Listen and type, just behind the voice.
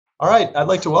All right, I'd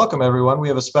like to welcome everyone. We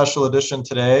have a special edition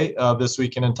today of This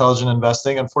Week in Intelligent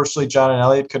Investing. Unfortunately, John and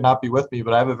Elliot could not be with me,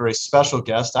 but I have a very special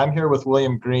guest. I'm here with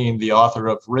William Green, the author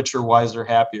of Richer, Wiser,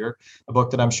 Happier, a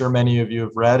book that I'm sure many of you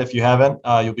have read. If you haven't,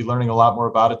 you'll be learning a lot more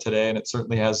about it today, and it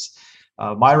certainly has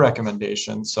my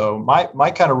recommendation. So my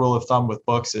kind of rule of thumb with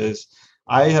books is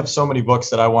I have so many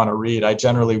books that I want to read. I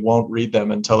generally won't read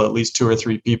them until at least two or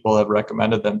three people have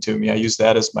recommended them to me. I use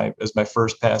that as my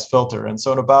first pass filter. And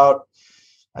so in about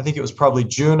I think it was probably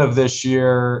June of this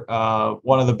year.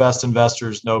 One of the best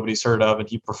investors nobody's heard of, and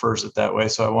he prefers it that way,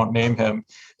 so I won't name him,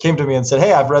 came to me and said,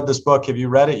 "Hey, I've read this book. Have you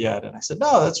read it yet?" And I said,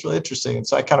 "No, that's really interesting." And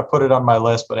so I kind of put it on my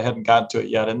list, but I hadn't gotten to it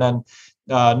yet. And then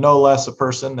no less a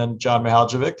person than John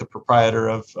Mihaljevic, the proprietor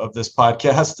of this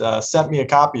podcast, sent me a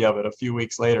copy of it a few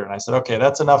weeks later. And I said, "Okay,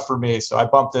 that's enough for me." So I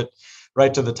bumped it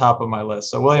right to the top of my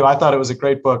list. So, William, I thought it was a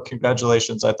great book.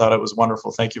 Congratulations. I thought it was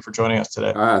wonderful. Thank you for joining us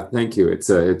today. Thank you. It's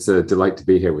a delight to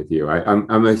be here with you.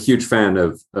 I'm a huge fan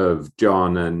of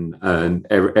John and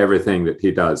everything that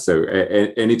he does. So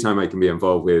anytime I can be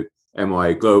involved with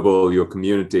MY Global, your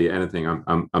community, anything,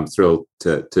 I'm thrilled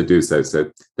to do so.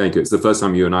 So thank you. It's the first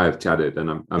time you and I have chatted,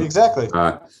 and I'm exactly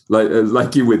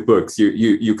like you with books.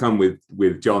 You come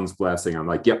with John's blessing. I'm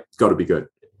like, yep, it's got to be good.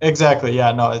 Exactly.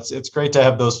 Yeah, no, it's great to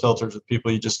have those filters with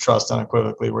people you just trust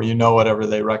unequivocally, where you know whatever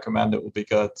they recommend, it will be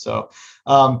good. So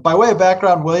by way of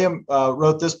background, William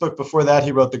wrote this book. Before that,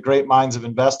 he wrote The Great Minds of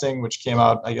Investing, which came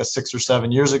out, I guess, 6 or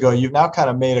 7 years ago. You've now kind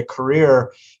of made a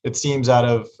career, it seems, out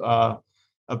of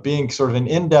being sort of an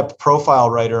in-depth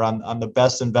profile writer on the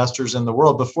best investors in the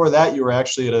world. Before that, you were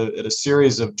actually at a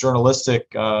series of journalistic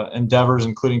endeavors,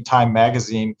 including Time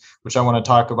Magazine, which I want to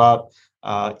talk about.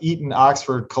 Eton,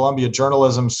 Oxford, Columbia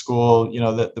Journalism School. You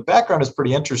know, the background is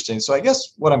pretty interesting. So I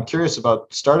guess what I'm curious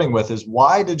about starting with is,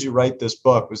 why did you write this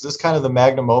book? Was this kind of the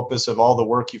magnum opus of all the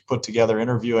work you've put together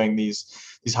interviewing these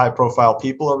high profile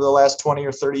people over the last 20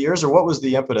 or 30 years? Or what was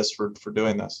the impetus for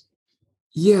doing this?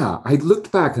 Yeah, I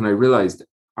looked back and I realized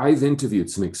I've interviewed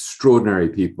some extraordinary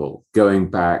people going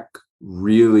back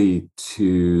really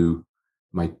to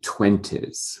my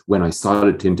 20s when I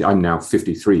started to, I'm now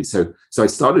 53. So I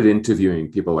started interviewing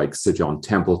people like Sir John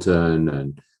Templeton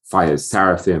and Fayez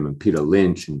Sarofim and Peter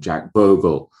Lynch and Jack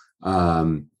Bogle.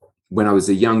 When I was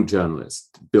a young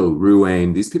journalist, Bill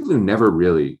Ruane, these people who never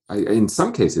really, in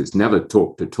some cases, never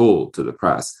talked at all to the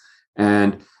press.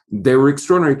 And they were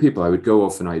extraordinary people. I would go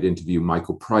off and I'd interview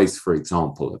Michael Price, for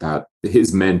example, about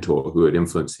his mentor who had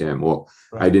influenced him, or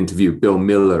right. I'd interview Bill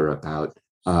Miller about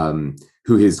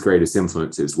who his greatest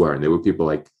influences were. And there were people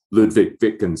like Ludwig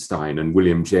Wittgenstein and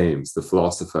William James, the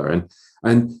philosopher.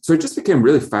 And so I just became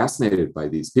really fascinated by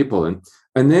these people. And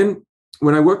then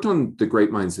when I worked on The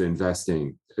Great Minds of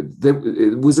Investing,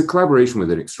 it was a collaboration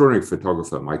with an extraordinary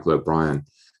photographer, Michael O'Brien.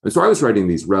 And so I was writing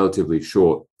these relatively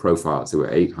short profiles. They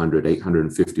were 800,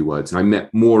 850 words. And I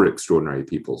met more extraordinary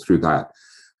people through that.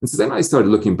 And so then I started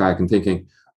looking back and thinking,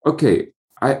 okay,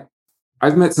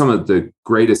 I've met some of the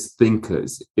greatest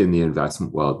thinkers in the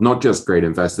investment world, not just great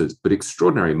investors, but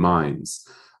extraordinary minds.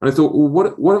 And I thought, well,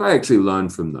 what have I actually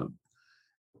learned from them?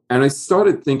 And I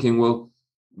started thinking, well,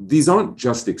 these aren't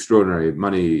just extraordinary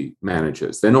money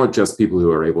managers. They're not just people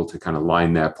who are able to kind of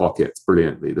line their pockets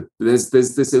brilliantly. There's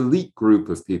this elite group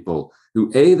of people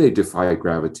who, A, they defy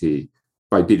gravity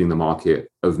by beating the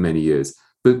market of many years,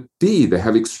 but B, they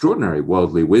have extraordinary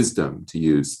worldly wisdom, to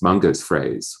use Munger's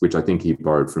phrase, which I think he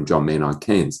borrowed from John Maynard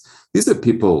Keynes. These are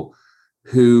people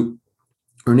who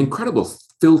are an incredible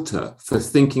filter for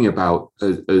thinking about,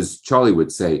 as Charlie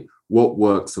would say, what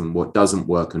works and what doesn't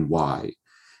work and why.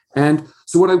 And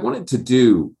so what I wanted to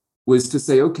do was to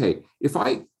say, okay, if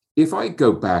I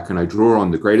go back and I draw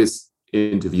on the greatest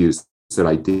interviews that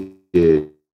I did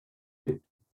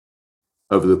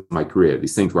over my career,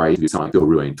 these things where I interviewed someone like Bill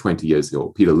Ruane 20 years ago,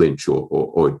 or Peter Lynch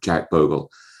or Jack Bogle,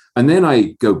 and then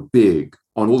I go big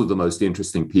on all of the most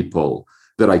interesting people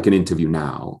that I can interview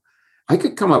now, I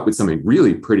could come up with something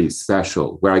really pretty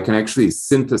special where I can actually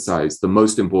synthesize the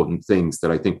most important things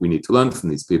that I think we need to learn from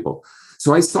these people.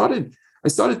 So I started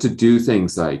to do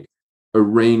things like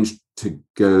arrange to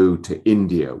go to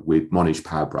India with Monish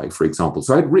Pabrai, for example.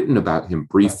 So I'd written about him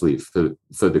briefly for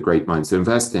The Great Minds of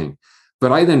Investing,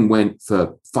 but I then went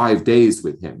for 5 days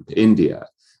with him to India.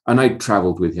 And I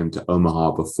traveled with him to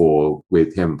Omaha before,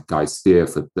 with him, Guy Spear,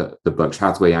 for the Berkshire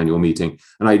Hathaway annual meeting.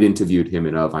 And I'd interviewed him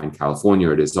in Irvine,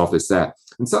 California at his office there.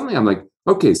 And suddenly I'm like,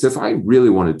 okay, so if I really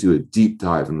want to do a deep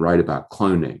dive and write about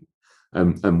cloning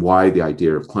and why the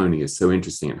idea of cloning is so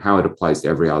interesting and how it applies to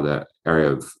every other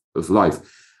area of life,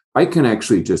 I can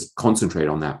actually just concentrate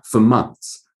on that for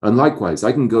months. And likewise,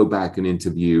 I can go back and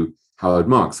interview Howard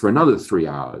Marks for another 3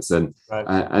 hours. And, right.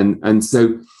 and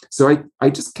so So I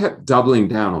just kept doubling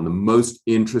down on the most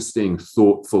interesting,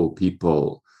 thoughtful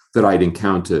people that I'd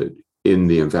encountered in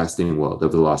the investing world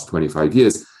over the last 25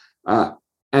 years.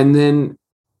 And then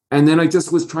I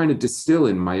just was trying to distill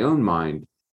in my own mind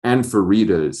and for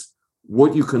readers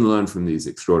what you can learn from these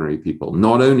extraordinary people,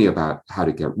 not only about how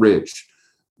to get rich,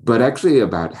 but actually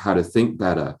about how to think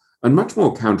better and much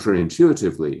more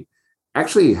counterintuitively,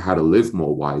 actually how to live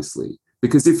more wisely.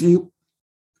 Because if you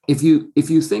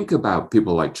think about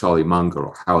people like Charlie Munger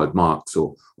or Howard Marks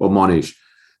or Monish,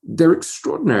 they're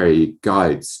extraordinary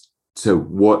guides to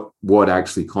what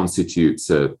actually constitutes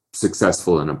a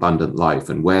successful and abundant life,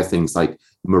 and where things like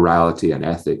morality and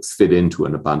ethics fit into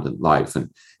an abundant life,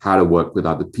 and how to work with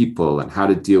other people, and how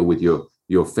to deal with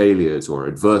your failures or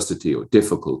adversity or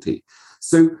difficulty.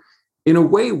 So in a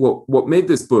way, what made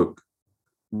this book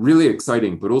really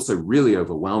exciting, but also really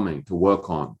overwhelming to work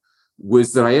on,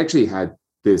 was that I actually had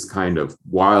this kind of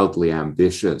wildly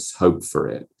ambitious hope for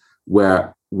it,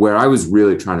 where I was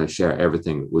really trying to share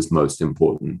everything that was most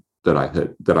important that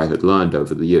I had learned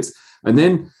over the years. And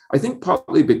then I think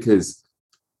partly because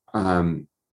then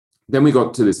we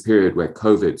got to this period where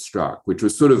COVID struck, which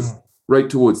was sort of right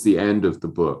towards the end of the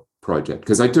book project,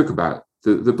 because I took about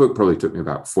the book probably took me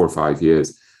about 4 or 5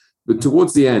 years, but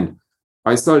towards the end,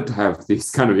 I started to have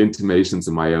these kind of intimations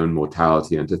of my own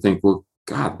mortality, and to think, well,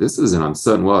 God, this is an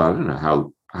uncertain world. I don't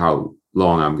know how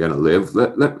long I'm going to live.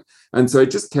 And so I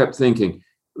just kept thinking,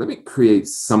 let me create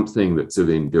something that's of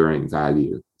enduring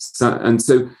value.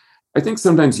 So I think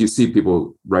sometimes you see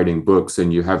people writing books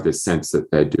and you have this sense that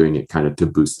they're doing it kind of to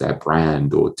boost their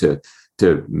brand or to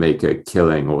make a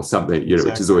killing or something,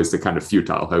 exactly, which is always the kind of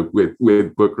futile hope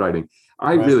with book writing.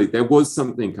 There was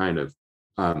something kind of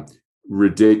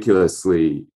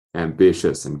ridiculously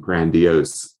ambitious and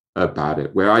grandiose about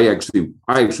it, where I actually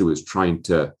was trying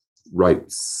to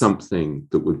write something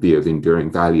that would be of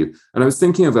enduring value. And I was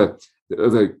thinking of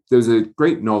there's a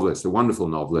great novelist, a wonderful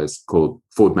novelist called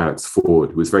Ford Madox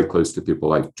Ford, who was very close to people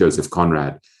like Joseph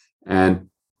Conrad. And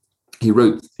he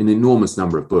wrote an enormous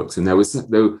number of books. And there was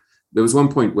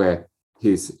one point where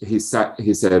he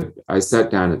said, I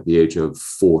sat down at the age of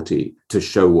 40 to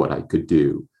show what I could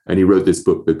do. And he wrote this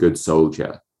book, The Good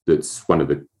Soldier, that's one of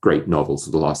the great novels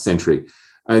of the last century.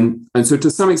 And so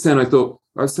to some extent, I thought,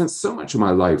 I've spent so much of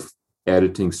my life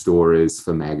editing stories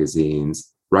for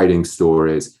magazines, writing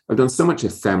stories. I've done so much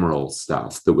ephemeral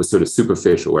stuff that was sort of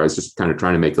superficial, where I was just kind of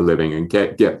trying to make a living and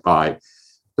get by.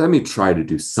 Let me try to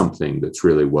do something that's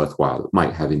really worthwhile, that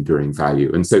might have enduring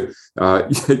value. And so,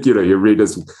 your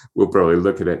readers will probably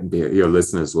look at it and your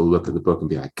listeners will look at the book and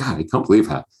be like, God, I can't believe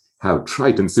how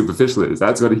trite and superficial it is.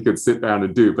 That's what he could sit down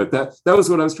and do. But that was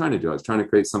what I was trying to do. I was trying to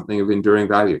create something of enduring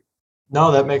value. No,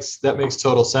 that makes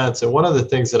total sense. And one of the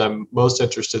things that I'm most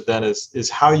interested then is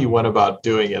how you went about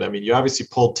doing it. I mean, you obviously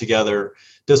pulled together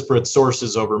disparate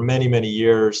sources over many, many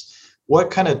years. What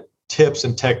kind of tips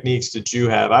and techniques did you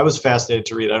have? I was fascinated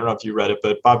to read, I don't know if you read it,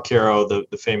 but Bob Caro, the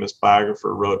famous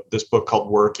biographer, wrote this book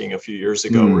called Working a few years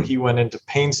ago, where he went into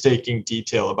painstaking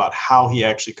detail about how he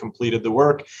actually completed the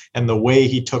work and the way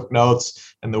he took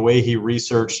notes and the way he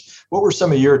researched. What were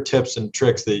some of your tips and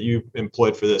tricks that you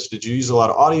employed for this? Did you use a lot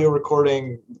of audio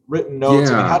recording, written notes?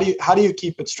 Yeah. I mean, how do you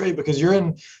keep it straight? Because you're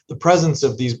in the presence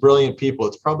of these brilliant people.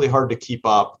 It's probably hard to keep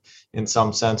up in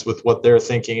some sense with what they're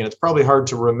thinking. And it's probably hard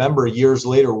to remember years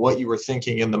later what you were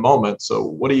thinking in the moment. So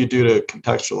what do you do to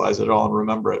contextualize it all and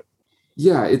remember it?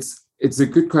 Yeah, it's a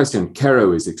good question.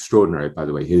 Caro is extraordinary, by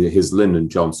the way. His Lyndon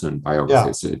Johnson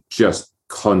biographies are just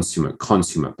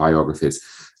consummate biographies.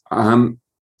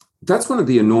 That's one of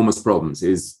the enormous problems,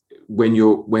 is when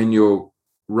you're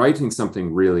writing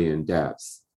something really in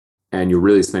depth and you're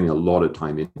really spending a lot of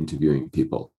time interviewing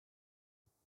people,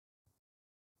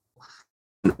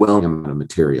 well amount of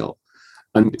material,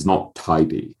 and it's not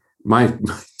tidy.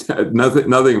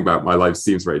 Nothing about my life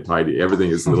seems very tidy. Everything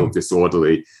is a little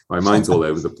disorderly. My mind's all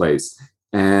over the place.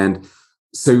 And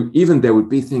so even there would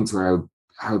be things where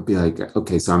I would be like,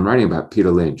 okay, so I'm writing about Peter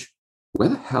Lynch. Where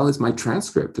the hell is my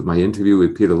transcript of my interview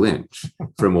with Peter Lynch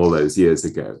from all those years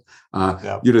ago?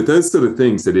 Those sort of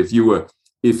things that if you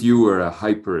were a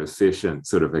hyper efficient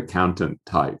sort of accountant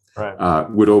type, right,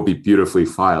 would all be beautifully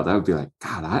filed. I would be like,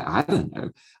 God, I don't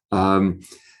know.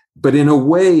 But in a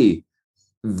way,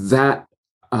 that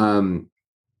the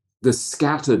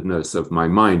scatteredness of my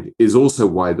mind is also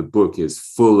why the book is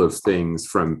full of things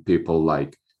from people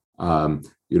like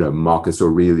Marcus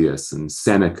Aurelius and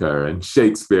Seneca and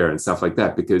Shakespeare and stuff like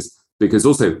that, because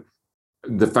also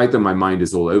the fact that my mind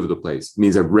is all over the place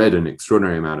means I've read an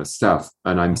extraordinary amount of stuff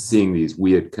and I'm seeing these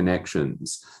weird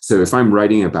connections. So if I'm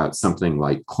writing about something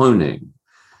like cloning,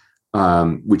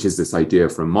 which is this idea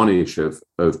from Monish of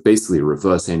basically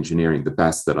reverse engineering the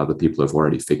best that other people have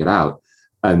already figured out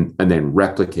and then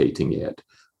replicating it.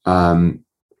 I'm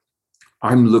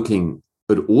looking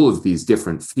at all of these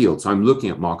different fields. I'm looking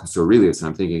at Marcus Aurelius and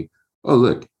I'm thinking, oh,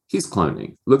 look, he's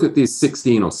cloning. Look at these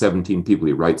 16 or 17 people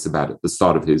he writes about at the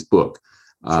start of his book.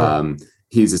 Sure.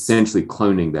 He's essentially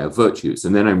cloning their virtues.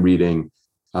 And then I'm reading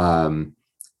an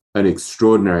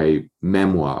extraordinary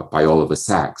memoir by Oliver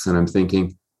Sacks, and I'm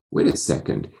thinking, wait a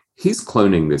second, he's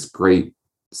cloning this great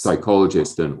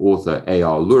psychologist and author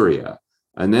A.R. Luria.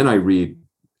 And then I read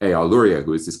A.R. Luria,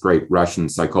 who is this great Russian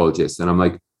psychologist, and I'm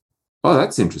like, oh,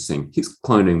 that's interesting. He's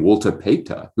cloning Walter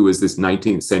Pater, who was this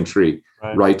 19th century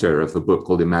writer of a book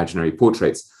called Imaginary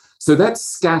Portraits. So that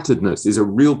scatteredness is a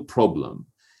real problem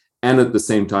and at the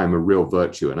same time a real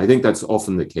virtue. And I think that's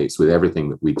often the case with everything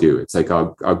that we do. It's like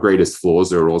our greatest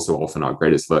flaws are also often our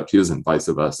greatest virtues and vice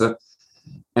versa.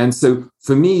 And so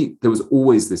for me, there was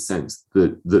always this sense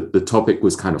that the topic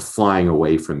was kind of flying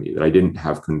away from me, that I didn't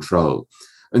have control.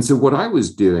 And so what I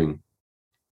was doing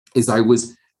is I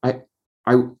was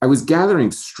gathering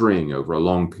string over a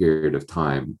long period of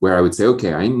time where I would say,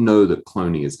 okay, I know that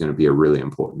cloning is going to be a really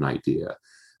important idea.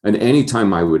 And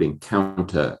anytime I would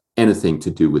encounter anything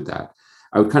to do with that,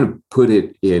 I would kind of put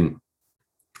it in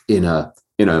a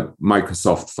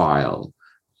Microsoft file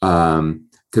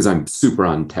because I'm super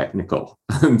untechnical.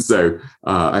 And so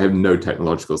I have no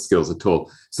technological skills at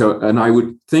all. And I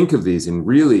would think of these in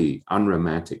really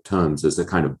unromantic terms as a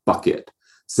kind of bucket.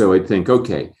 So I'd think,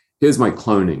 okay, here's my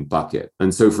cloning bucket.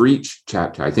 And so for each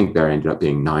chapter, I think there ended up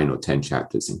being 9 or 10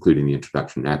 chapters, including the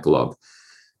introduction and epilogue,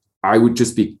 I would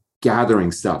just be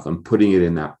gathering stuff and putting it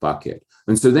in that bucket.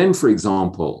 And so then, for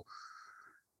example,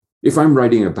 if I'm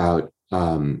writing about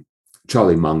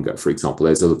Charlie Munger, for example,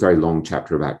 there's a very long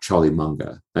chapter about Charlie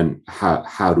Munger and how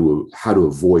to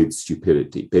avoid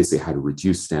stupidity, basically how to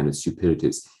reduce standard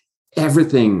stupidities.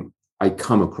 Everything I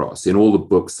come across in all the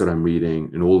books that I'm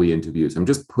reading and all the interviews, I'm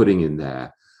just putting in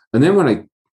there. And then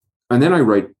I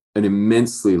write an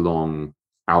immensely long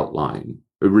outline,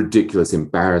 a ridiculous,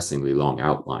 embarrassingly long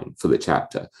outline for the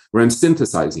chapter where I'm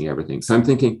synthesizing everything. So I'm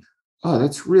thinking, oh,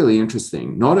 that's really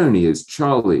interesting. Not only is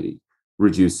Charlie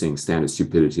reducing standard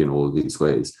stupidity in all of these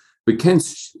ways, but Ken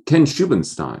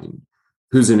Schubenstein,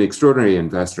 who's an extraordinary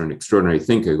investor and extraordinary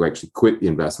thinker who actually quit the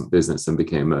investment business and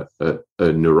became a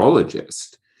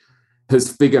neurologist,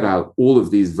 has figured out all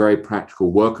of these very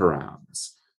practical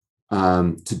workarounds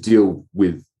to deal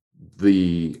with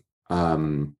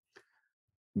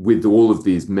with all of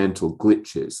these mental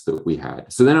glitches that we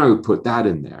had. So then I would put that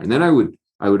in there. And then I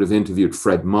would have interviewed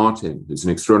Fred Martin, who's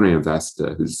an extraordinary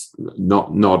investor who's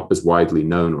not as widely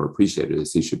known or appreciated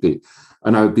as he should be.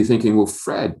 And I would be thinking, well,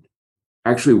 Fred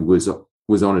actually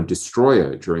was on a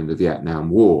destroyer during the Vietnam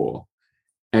War.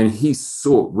 And he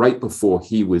saw, right before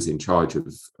he was in charge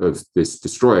of this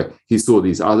destroyer, he saw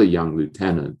these other young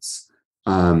lieutenants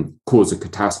cause a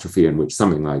catastrophe in which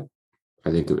something like, I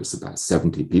think it was about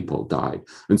 70 people died.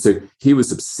 And so he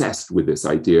was obsessed with this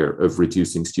idea of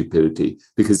reducing stupidity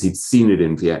because he'd seen it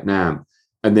in Vietnam.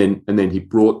 And then he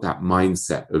brought that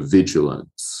mindset of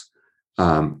vigilance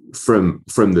from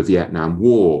the Vietnam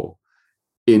War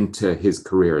into his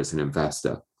career as an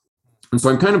investor. And so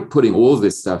I'm kind of putting all of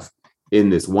this stuff in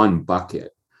this one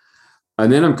bucket.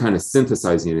 And then I'm kind of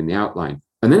synthesizing it in the outline.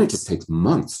 And then it just takes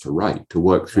months to write, to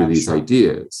work through these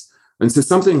ideas. And so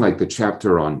something like the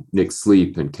chapter on Nick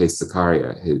Sleep and Case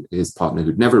Zakaria, his partner,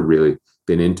 who'd never really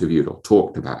been interviewed or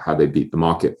talked about how they beat the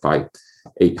market by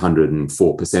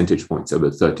 804 percentage points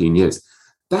over 13 years,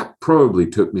 that probably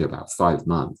took me about 5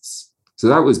 months. So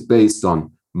that was based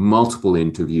on multiple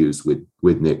interviews with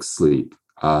Nick Sleep,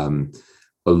 a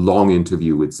long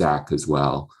interview with Zach as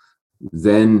well.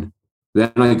 Then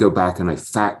I go back and I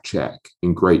fact check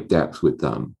in great depth with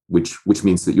them, which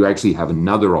means that you actually have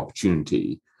another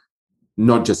opportunity,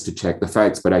 not just to check the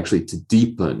facts, but actually to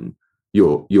deepen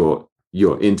your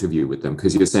interview with them,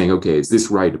 because you're saying, okay, is this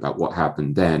right about what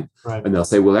happened then? Right. And they'll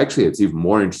say, well, actually, it's even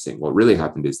more interesting. What really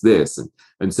happened is this,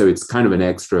 and so it's kind of an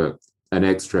extra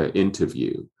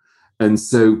interview, and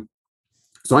so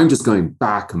I'm just going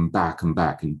back and back and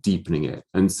back and deepening it,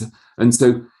 and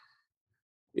so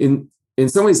in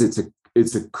some ways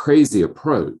it's a crazy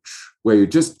approach where you're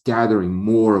just gathering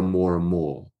more and more and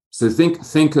more. So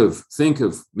think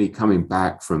of me coming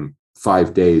back from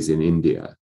 5 days in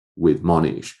India with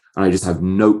Monish, and I just have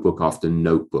notebook after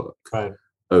notebook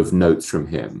of notes from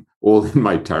him, all in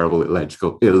my terrible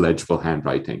illegible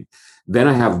handwriting. Then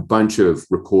I have a bunch of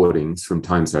recordings from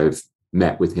times I've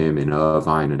met with him in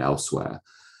Irvine and elsewhere.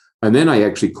 And then I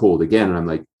actually called again, and I'm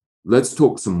like, let's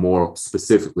talk some more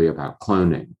specifically about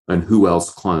cloning and who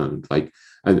else cloned. Like,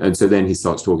 and so then he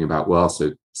starts talking about, well,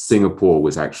 so Singapore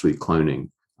was actually cloning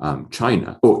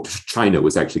China, or China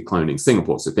was actually cloning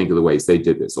Singapore. So think of the ways they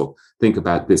did this, or think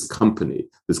about this company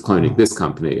that's cloning this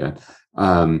company.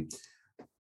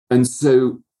 And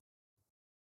so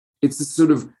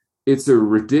it's a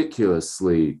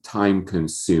ridiculously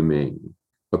time-consuming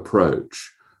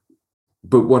approach.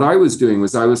 But what I was doing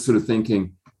was I was sort of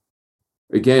thinking,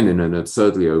 again, in an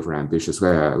absurdly overambitious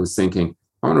way, I was thinking,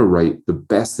 I want to write the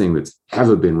best thing that's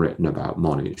ever been written about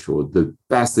Monash, or the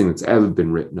best thing that's ever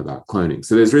been written about cloning.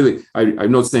 So there's really,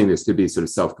 I'm not saying this to be sort of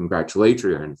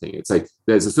self-congratulatory or anything. It's like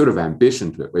there's a sort of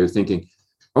ambition to it where you're thinking,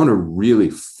 I want to really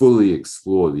fully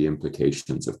explore the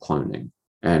implications of cloning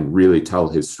and really tell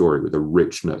his story with a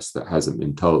richness that hasn't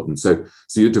been told. And so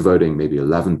you're devoting maybe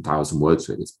 11,000 words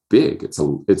to it. It's big. It's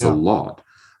a lot.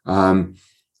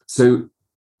 So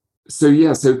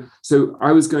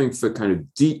I was going for kind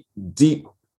of deep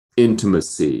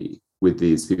intimacy with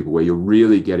these people where you're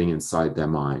really getting inside their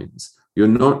minds. You're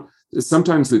not,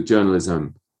 sometimes with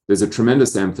journalism, there's a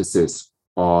tremendous emphasis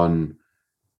on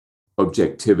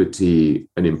objectivity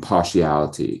and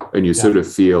impartiality. And you sort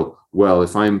of feel, well,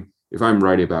 if I'm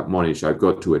writing about Monash, I've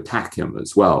got to attack him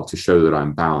as well to show that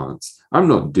I'm balanced. I'm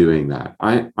not doing that.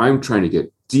 I'm trying to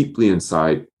get deeply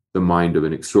inside the mind of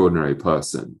an extraordinary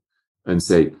person and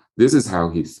say, this is how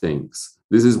he thinks.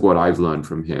 This is what I've learned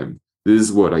from him. This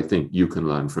is what I think you can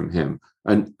learn from him.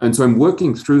 And so I'm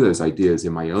working through those ideas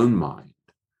in my own mind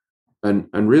and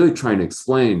really trying to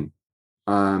explain,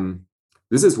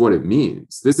 this is what it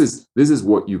means. This is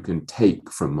what you can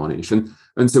take from Monash.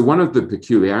 And so one of the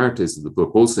peculiarities of the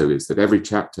book also is that every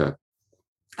chapter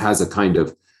has a kind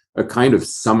of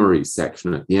summary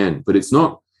section at the end, but it's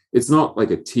not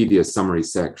like a tedious summary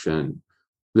section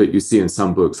that you see in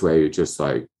some books where you're just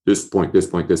like, this point, this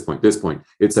point, this point, this point.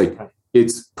 It's like,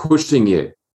 it's pushing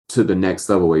it to the next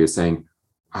level where you're saying,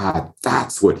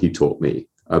 that's what he taught me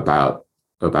about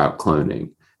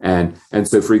cloning. And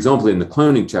so, for example, in the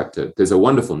cloning chapter, there's a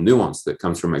wonderful nuance that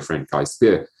comes from my friend Guy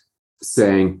Spear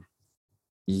saying,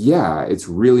 yeah, it's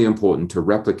really important to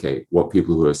replicate what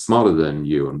people who are smarter than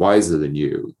you and wiser than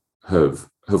you have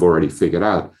already figured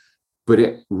out. But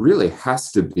it really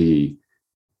has to be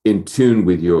in tune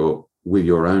with your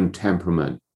own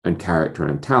temperament and character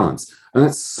and talents. And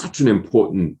that's such an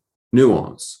important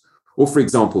nuance. Or, for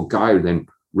example, Guy then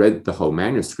read the whole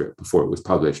manuscript before it was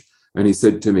published. And he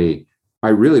said to me, I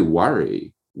really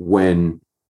worry when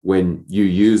you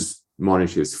use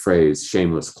Monash's phrase,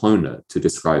 shameless cloner, to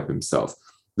describe himself,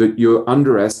 that you're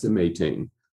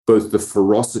underestimating both the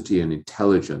ferocity and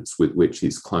intelligence with which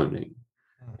he's cloning.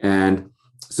 And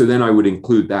so then I would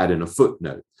include that in a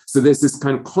footnote. So there's this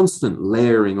kind of constant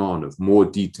layering on of more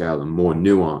detail and more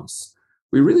nuance.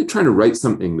 We're really trying to write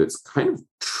something that's kind of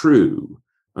true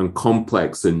and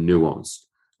complex and nuanced.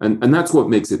 And that's what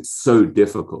makes it so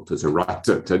difficult as a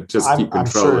writer to just keep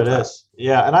control of that. I'm sure it is.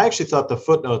 Yeah. And I actually thought the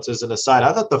footnotes, as an aside,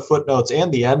 I thought the footnotes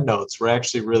and the end notes were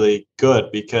actually really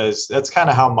good, because that's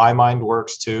kind of how my mind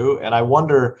works too. And I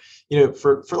wonder,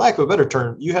 for lack of a better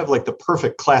term, you have like the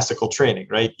perfect classical training,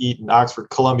 right? Eton, Oxford,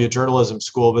 Columbia Journalism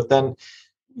School. But then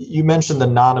you mentioned the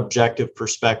non-objective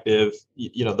perspective,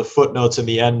 the footnotes and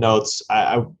the end notes.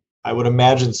 I would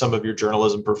imagine some of your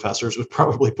journalism professors would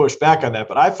probably push back on that,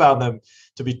 but I found them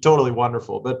to be totally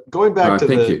wonderful. But going back to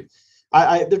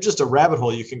they're just a rabbit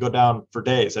hole you can go down for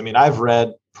days. I mean, I've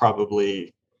read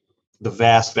probably the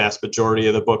vast majority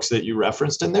of the books that you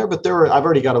referenced in there, but I've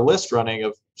already got a list running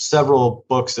of several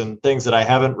books and things that I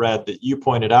haven't read that you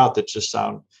pointed out that just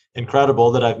sound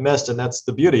incredible that I've missed. And that's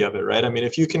the beauty of it, right? I mean,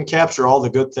 if you can capture all the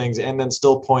good things and then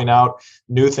still point out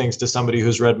new things to somebody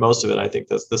who's read most of it, I think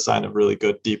that's the sign of really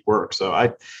good, deep work. So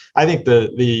I think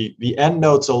the end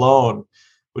notes alone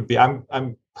would be,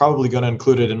 I'm probably going to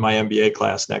include it in my MBA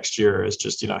class next year. Is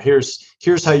just,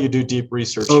 here's how you do deep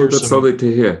research. Oh, that's lovely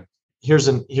to hear. Here's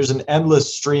an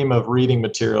endless stream of reading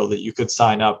material that you could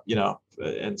sign up,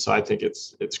 and so I think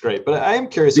it's great. But I am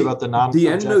curious about the The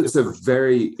end notes are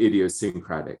very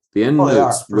idiosyncratic. The end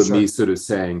notes were me sort of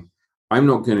saying, I'm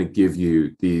not going to give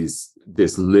you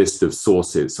this list of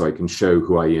sources so I can show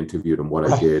who I interviewed and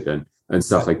what I did and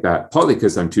stuff like that. Partly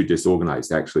because I'm too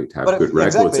disorganized actually to have good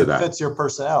records of that. It fits your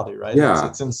personality, right? Yeah.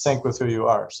 It's in sync with who you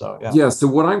are. So yeah. Yeah. So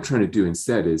what I'm trying to do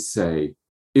instead is say,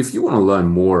 if you want to learn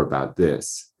more about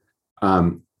this,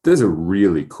 there's a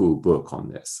really cool book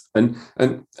on this. And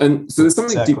so there's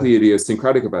something deeply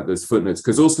idiosyncratic about those footnotes,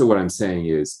 because also what I'm saying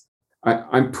is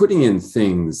I'm putting in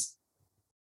things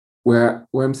where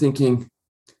I'm thinking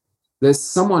there's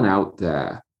someone out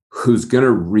there who's going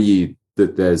to read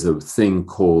that there's a thing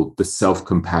called the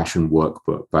Self-Compassion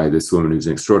Workbook by this woman who's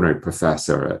an extraordinary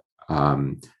professor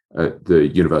at the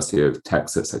University of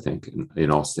Texas, I think,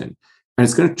 in Austin. And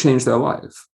it's going to change their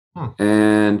life.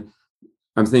 And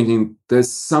I'm thinking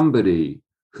there's somebody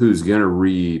who's going to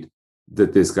read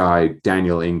that this guy,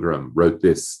 Daniel Ingram, wrote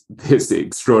this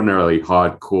extraordinarily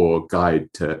hardcore guide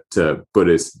to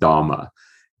Buddhist Dharma.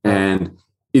 And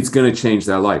it's going to change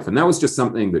their life. And that was just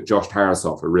something that Josh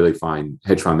Tarasoff, a really fine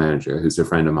hedge fund manager who's a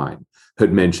friend of mine,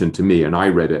 had mentioned to me. And I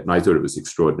read it and I thought it was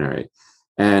extraordinary.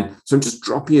 And so I'm just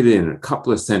dropping it in a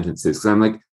couple of sentences because I'm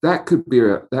like, that could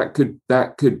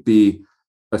be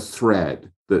a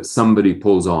thread that somebody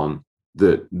pulls on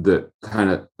that kind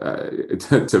of,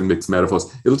 to mix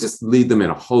metaphors, it'll just lead them in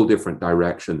a whole different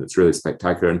direction that's really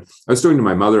spectacular. And I was talking to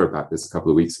my mother about this a couple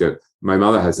of weeks ago. My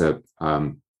mother has a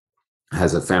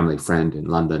family friend in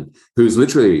London who's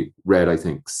literally read, I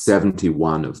think,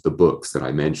 71 of the books that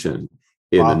I mentioned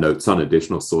in the notes on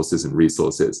additional sources and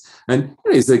resources. And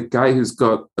he's a guy who's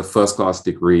got a first-class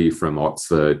degree from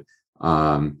Oxford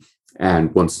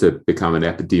and wants to become an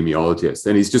epidemiologist.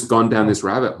 And he's just gone down this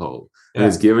rabbit hole and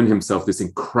has given himself this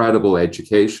incredible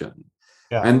education.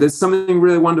 Yeah. And there's something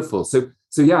really wonderful. So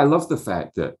yeah, I love the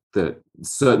fact that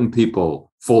certain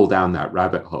people fall down that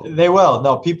rabbit hole. They will.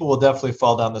 No, people will definitely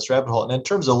fall down this rabbit hole. And in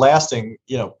terms of lasting,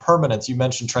 permanence, you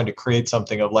mentioned trying to create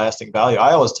something of lasting value.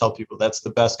 I always tell people that's the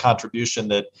best contribution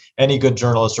that any good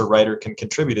journalist or writer can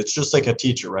contribute. It's just like a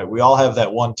teacher, right? We all have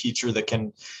that one teacher that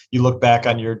you look back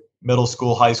on your middle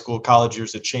school, high school, college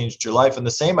years that changed your life. And the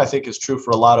same, I think, is true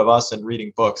for a lot of us in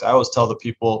reading books. I always tell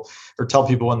people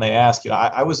when they ask,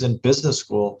 I was in business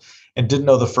school and didn't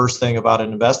know the first thing about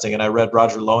investing. And I read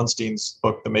Roger Lowenstein's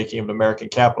book, The Making of an American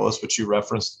Capitalist, which you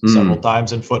referenced several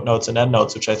times in footnotes and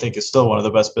endnotes, which I think is still one of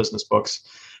the best business books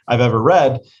I've ever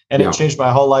read. And it changed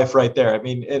my whole life right there. I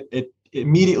mean, it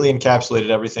immediately encapsulated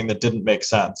everything that didn't make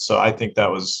sense. So I think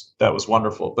that was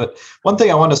wonderful. But one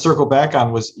thing I want to circle back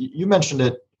on was you mentioned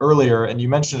it earlier, and you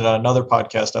mentioned it on another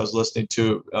podcast I was listening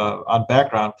to on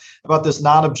Background about this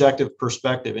non-objective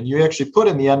perspective. And you actually put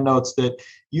in the endnotes that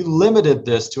you limited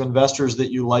this to investors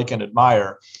that you like and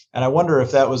admire. And I wonder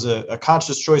if that was a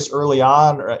conscious choice early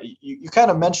on. Or you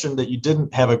kind of mentioned that you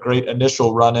didn't have a great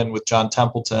initial run-in with John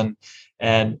Templeton.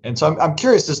 And so I'm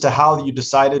curious as to how you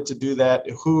decided to do that,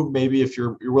 who maybe, if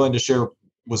you're willing to share,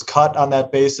 was cut on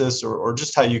that basis, or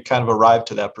just how you kind of arrived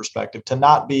to that perspective, to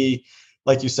not be,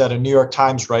 like you said, a New York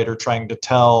Times writer trying to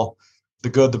tell the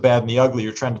good, the bad, and the ugly.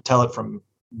 You're trying to tell it from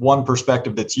one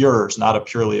perspective that's yours, not a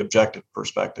purely objective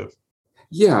perspective.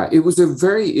 Yeah, it was a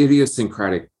very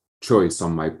idiosyncratic choice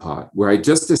on my part, where I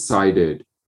just decided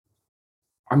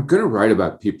I'm going to write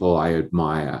about people I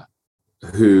admire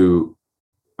who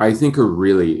I think are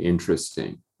really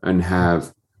interesting and are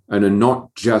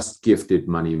not just gifted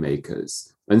money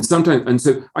makers. And so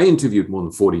I interviewed more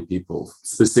than 40 people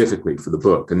specifically for the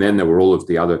book. And then there were all of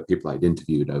the other people I'd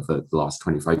interviewed over the last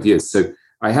 25 years. So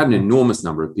I had an enormous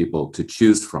number of people to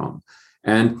choose from.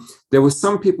 And there were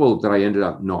some people that I ended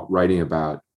up not writing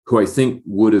about who I think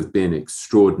would have been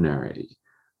extraordinary.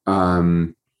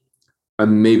 And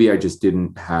maybe I just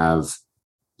didn't have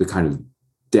the kind of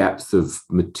depth of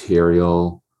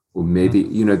material, or maybe,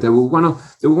 there were one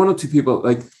or two people,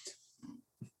 like,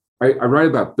 I write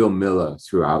about Bill Miller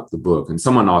throughout the book, and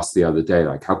someone asked the other day,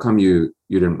 like, how come you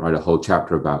didn't write a whole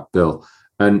chapter about Bill?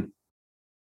 And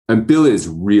Bill is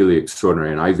really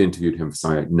extraordinary, and I've interviewed him for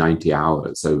something like 90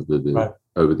 hours over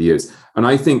the years. And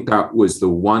I think that was the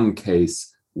one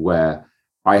case where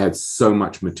I had so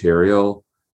much material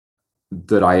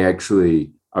that I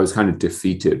was kind of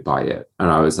defeated by it. And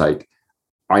I was like,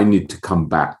 I need to come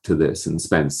back to this and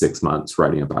spend 6 months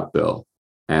writing about Bill.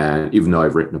 And even though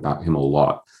I've written about him a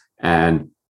lot, and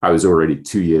I was already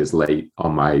 2 years late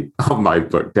on my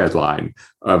book deadline,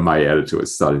 my editor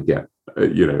was starting to get,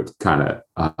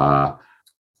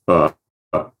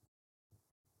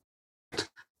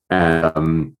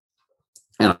 and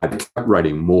I kept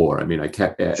writing more. I mean, I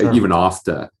kept, even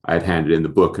after I had handed in the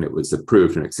book and it was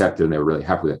approved and accepted and they were really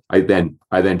happy with it,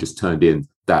 I then just turned in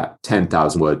that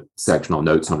 10,000 word section on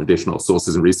notes on additional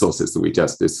sources and resources that we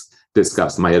just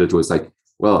discussed. My editor was like,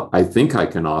 well, I think I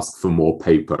can ask for more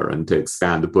paper and to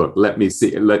expand the book. Let me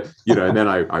see. And then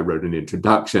I wrote an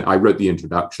introduction. I wrote the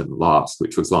introduction last,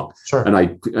 which was long. Sure. And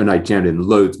I jammed in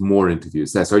loads more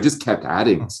interviews there. So I just kept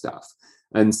adding stuff.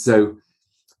 And so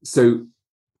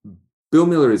Bill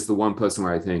Miller is the one person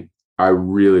where I think I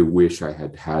really wish I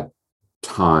had had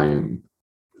time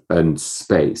and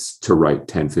space to write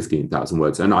 10, 15,000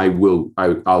 words. And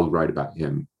I'll write about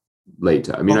him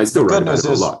later. I mean, Well, I still the write good about news it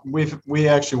a is lot. we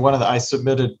actually I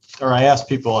submitted, or I asked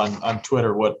people on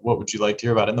Twitter what would you like to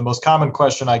hear about, and the most common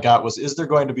question I got was, is there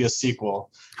going to be a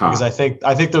sequel? Because I think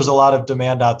there's a lot of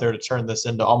demand out there to turn this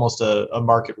into almost a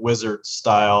Market Wizard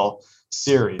style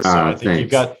series. So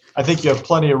Thanks. I think you have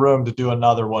plenty of room to do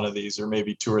another one of these, or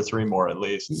maybe two or three more at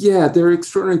least. Yeah, there are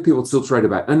extraordinary people still to write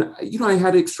about. And, I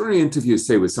had extraordinary interviews,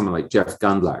 say, with someone like Jeff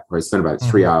Gundlach, where I spent about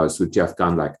 3 hours with Jeff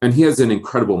Gundlach, and he has an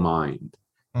incredible mind.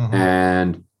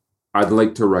 And I'd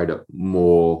like to write up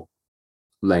more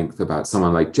length about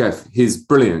someone like Jeff. He's a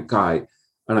brilliant guy,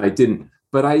 and I didn't.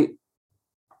 But I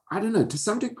don't know, to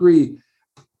some degree,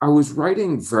 I was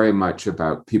writing very much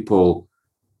about people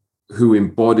who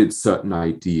embodied certain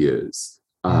ideas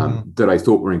that I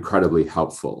thought were incredibly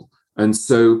helpful. And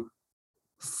so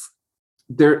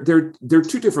there are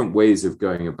two different ways of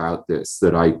going about this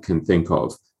that I can think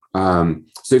of.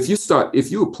 So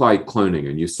if you apply cloning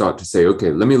and you start to say,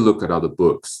 okay, let me look at other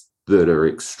books that are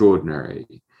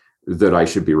extraordinary, that I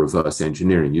should be reverse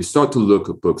engineering, you start to look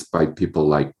at books by people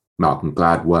like Malcolm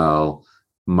Gladwell,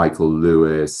 Michael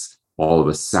Lewis,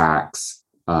 Oliver Sacks,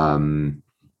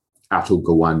 Atul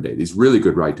Gawande, these really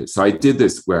good writers. So I did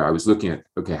this where I was looking at,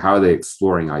 okay, how are they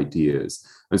exploring ideas?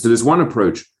 And so there's one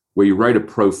approach where you write a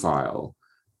profile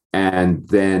and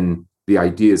then the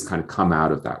ideas kind of come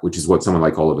out of that, which is what someone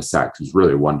like Oliver Sacks, who's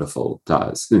really wonderful,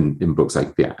 does in books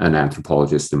like An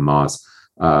Anthropologist and Mars,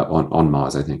 on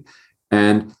Mars, I think.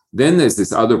 And then there's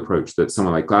this other approach that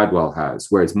someone like Gladwell has,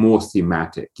 where it's more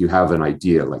thematic. You have an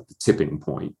idea like the tipping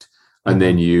point, and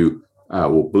then you,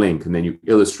 or Blink, and then you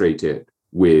illustrate it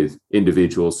with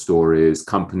individual stories,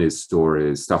 companies'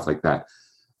 stories, stuff like that.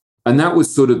 And that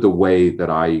was sort of the way that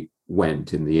I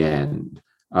went in the end.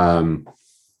 And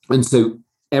so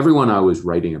everyone I was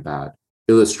writing about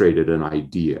illustrated an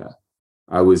idea.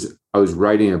 I was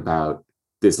writing about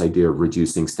this idea of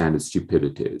reducing standard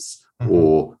stupidities,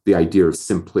 or the idea of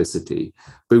simplicity.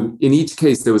 But in each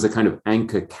case, there was a kind of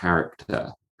anchor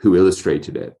character who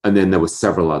illustrated it. And then there were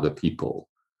several other people,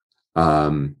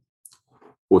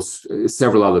 or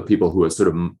several other people who were sort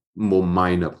of more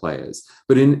minor players.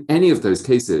 But in any of those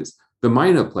cases, the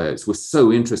minor players were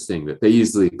so interesting that they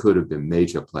easily could have been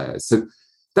major players. So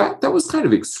that was kind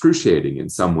of excruciating in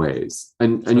some ways.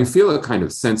 And you feel a kind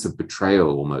of sense of betrayal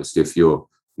almost if you're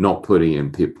not putting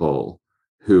in people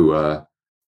who are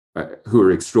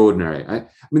extraordinary. I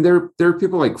mean, there are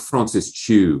people like Francis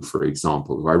Chu, for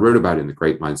example, who I wrote about in The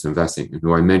Great Minds of Investing, and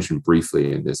who I mentioned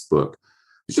briefly in this book.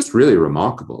 It's just really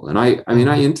remarkable. And I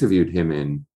interviewed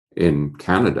him in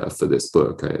Canada for this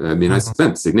book. I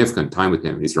spent significant time with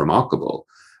him. He's remarkable,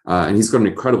 and he's got an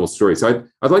incredible story. So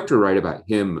I'd like to write about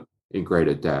him in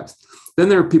greater depth. Then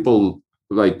there are people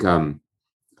like I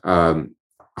don't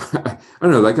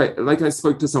know, like I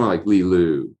spoke to someone like Li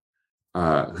Lu,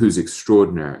 who's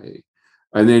extraordinary,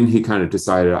 and then he kind of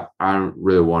decided, I don't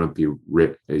really want to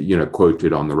be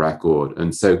quoted on the record.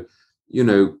 And so,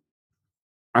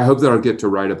 I hope that I'll get to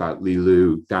write about Li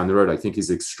Lu down the road. I think he's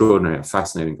extraordinary, a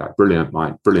fascinating guy, brilliant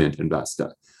mind, brilliant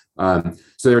investor.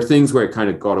 So there are things where it kind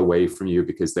of got away from you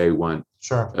because they weren't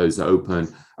as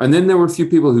open. And then there were a few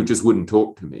people who just wouldn't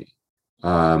talk to me.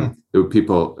 There were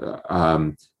people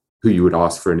who you would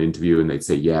ask for an interview and they'd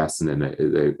say yes. And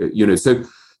then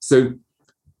so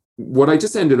what I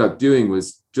just ended up doing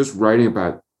was just writing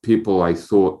about people I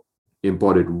thought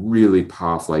embodied really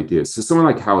powerful ideas. So someone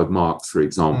like Howard Marks, for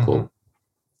example,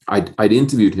 I'd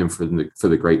interviewed him for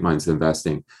the Great Minds of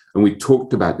Investing, and we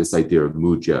talked about this idea of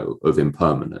mujo, of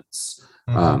impermanence,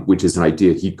 which is an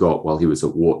idea he got while he was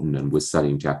at Wharton and was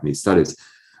studying Japanese studies.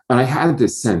 And I had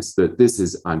this sense that this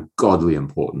is ungodly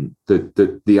important,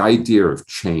 that the idea of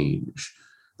change,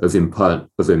 of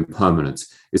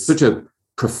impermanence, is such a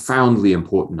profoundly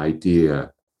important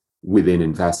idea within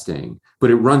investing,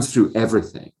 but it runs through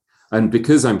everything. And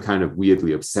because I'm kind of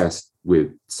weirdly obsessed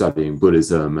with studying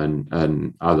Buddhism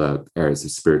and other areas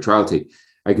of spirituality,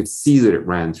 I could see that it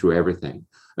ran through everything.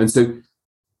 And so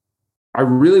I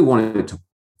really wanted to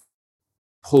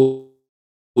pull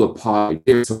apart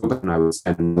ideas. And I would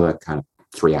spend another kind of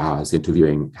 3 hours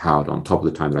interviewing Howard on top of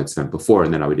the time that I'd spent before.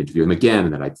 And then I would interview him again,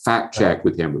 and then I'd fact check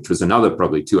with him, which was another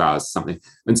probably 2 hours, something.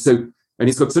 And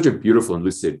he's got such a beautiful and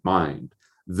lucid mind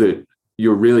that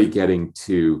you're really getting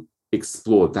to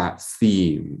explore that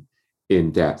theme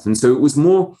in depth. And so it was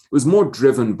more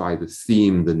driven by the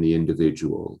theme than the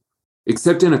individual,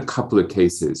 except in a couple of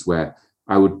cases where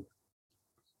I would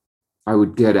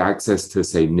get access to,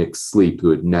 say, Nick Sleep, who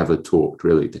had never talked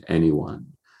really to anyone.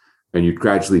 And you'd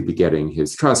gradually be getting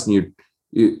his trust, and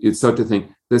you'd start to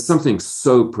think there's something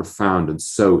so profound and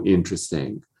so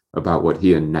interesting about what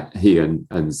he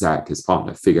and Zach, his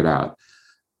partner, figured out.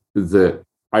 that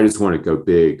I just want to go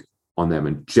big on them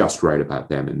and just write about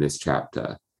them in this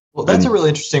chapter. Well, that's a really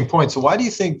interesting point. So why do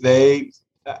you think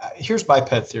here's my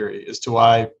pet theory as to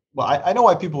why, well, I know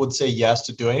why people would say yes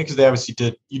to doing it, because they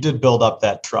obviously you did build up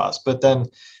that trust. But then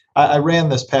I ran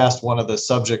this past one of the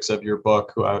subjects of your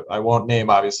book, who I won't name,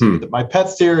 obviously, but my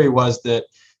pet theory was that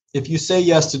if you say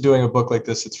yes to doing a book like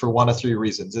this, it's for one of three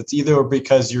reasons. It's either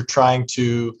because you're trying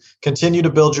to continue to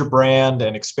build your brand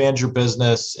and expand your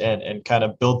business and kind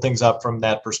of build things up from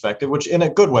that perspective, which in a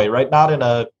good way, right? Not in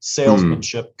a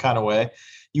salesmanship kind of way.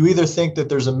 You either think that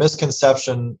there's a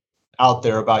misconception out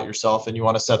there about yourself and you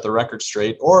want to set the record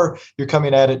straight, or you're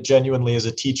coming at it genuinely as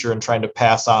a teacher and trying to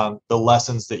pass on the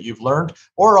lessons that you've learned,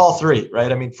 or all three,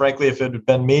 right? I mean, frankly, if it had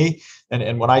been me,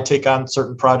 and when I take on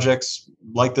certain projects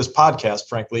like this podcast,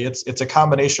 frankly, it's a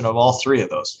combination of all three of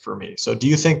those for me. So do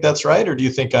you think that's right, or do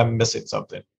you think I'm missing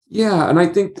something? Yeah, and I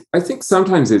think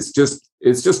sometimes it's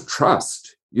just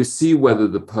trust. You see whether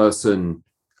the person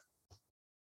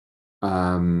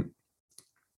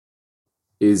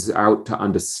is out to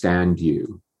understand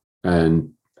you.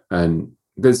 And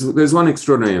there's one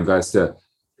extraordinary investor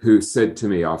who said to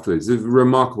me afterwards, a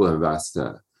remarkable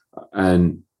investor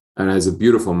and has a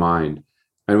beautiful mind.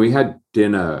 And we had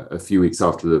dinner a few weeks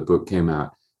after the book came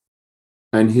out.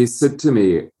 And he said to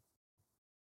me,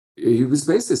 he was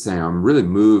basically saying, I'm really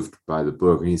moved by the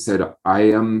book. And he said,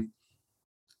 I don't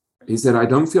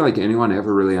feel like anyone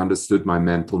ever really understood my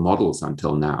mental models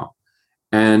until now.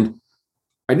 And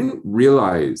I didn't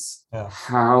realize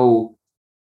how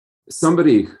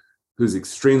somebody who's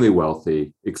extremely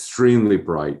wealthy, extremely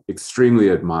bright, extremely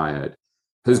admired,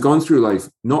 has gone through life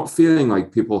not feeling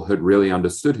like people had really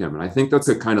understood him. And I think that's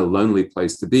a kind of lonely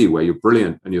place to be, where you're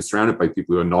brilliant and you're surrounded by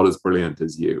people who are not as brilliant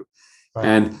as you. Right.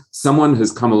 And someone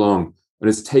has come along and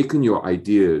has taken your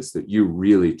ideas that you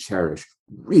really cherish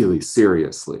really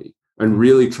seriously and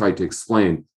really tried to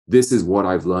explain, this is what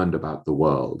I've learned about the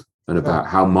world and about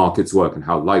how markets work and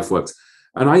how life works.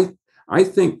 And I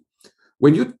think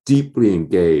when you're deeply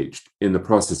engaged in the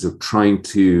process of trying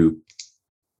to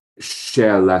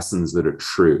share lessons that are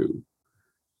true,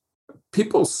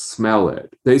 people smell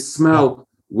it. They smell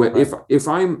if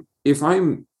I'm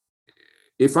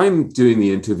doing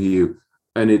the interview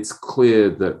and it's clear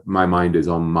that my mind is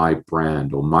on my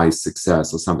brand or my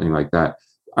success or something like that,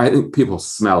 I think people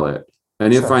smell it.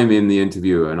 And if I'm in the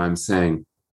interview and I'm saying,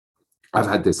 I've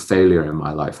had this failure in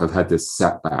my life, I've had this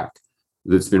setback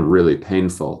that's been really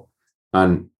painful,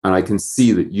 and I can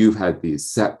see that you've had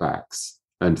these setbacks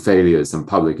and failures and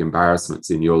public embarrassments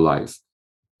in your life,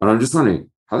 and I'm just wondering,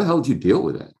 how the hell do you deal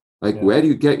with it? Like, where do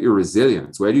you get your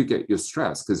resilience? Where do you get your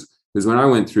stress? Because when I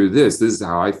went through this is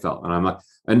how I felt, and I'm like,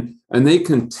 and they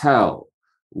can tell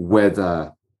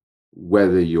whether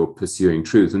you're pursuing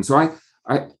truth. And so I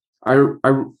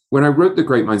when I wrote The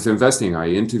Great Minds of Investing, I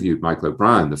interviewed Michael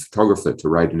O'Brien, the photographer, to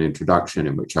write an introduction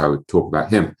in which I would talk about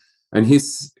him. And he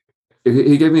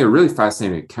gave me a really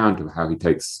fascinating account of how he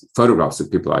takes photographs of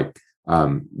people like,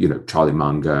 Charlie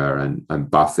Munger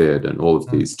and Buffett and all of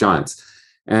these giants.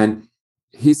 And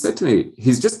he said to me,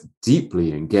 he's just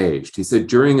deeply engaged. He said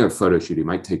during a photo shoot, he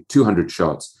might take 200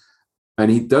 shots, and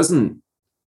he doesn't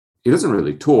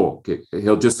really talk.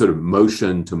 He'll just sort of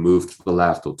motion to move to the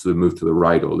left or to move to the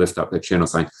right or lift up their chin or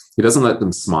something. He doesn't let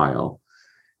them smile.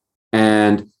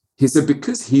 And he said,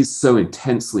 because he's so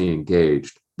intensely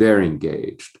engaged, they're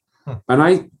engaged.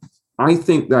 And I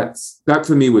think that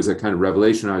for me was a kind of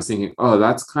revelation. I was thinking, oh,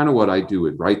 that's kind of what I do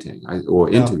with writing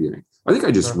or interviewing. I think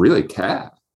I just really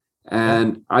care.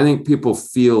 And I think people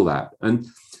feel that. And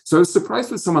so I was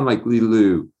surprised with someone like Li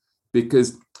Lu,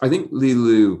 because I think Li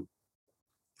Lu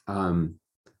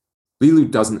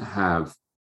doesn't have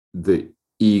the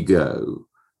ego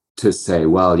to say,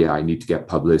 well, yeah, I need to get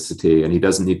publicity, and he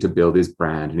doesn't need to build his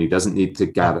brand, and he doesn't need to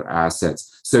gather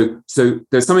assets. So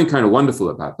there's something kind of wonderful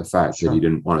about the fact that he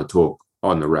didn't want to talk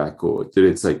on the record, that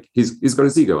it's like he's got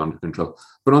his ego under control.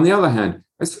 But on the other hand,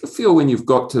 I sort of feel when you've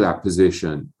got to that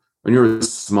position and you're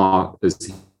as smart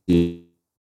as he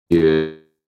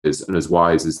is and as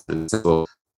wise as sensible,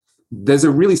 there's a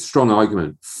really strong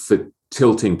argument for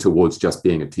tilting towards just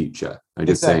being a teacher and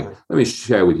just saying, let me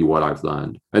share with you what I've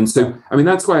learned. And so, I mean,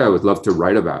 that's why I would love to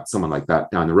write about someone like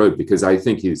that down the road, because I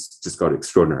think he's just got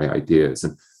extraordinary ideas.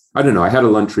 And I don't know, I had a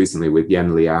lunch recently with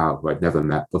Yen Liao, who I'd never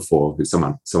met before, who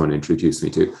someone introduced me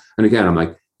to. And again, I'm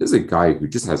like, there's a guy who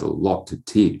just has a lot to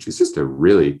teach. He's just a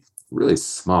really, really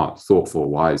smart, thoughtful,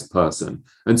 wise person.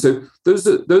 And so those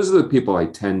are the people I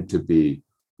tend to be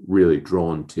really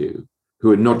drawn to,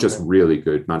 who are not just really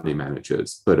good money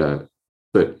managers, but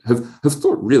have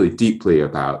thought really deeply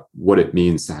about what it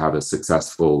means to have a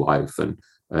successful life and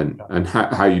and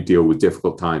how you deal with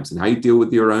difficult times and how you deal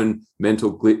with your own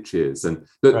mental glitches. And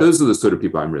those are the sort of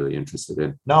people I'm really interested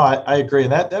in. No, I agree.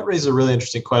 And that raises a really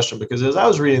interesting question, because as I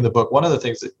was reading the book, one of the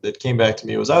things that came back to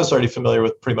me was I was already familiar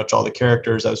with pretty much all the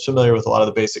characters. I was familiar with a lot of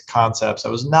the basic concepts. I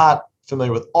was not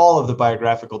familiar with all of the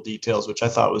biographical details, which I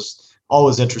thought was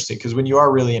always interesting, because when you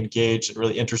are really engaged and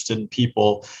really interested in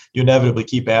people, you inevitably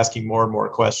keep asking more and more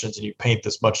questions, and you paint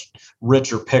this much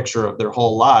richer picture of their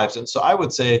whole lives. And so I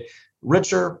would say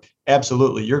richer,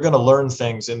 absolutely. You're going to learn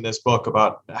things in this book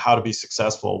about how to be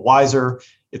successful. Wiser,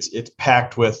 it's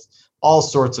packed with all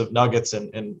sorts of nuggets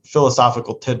and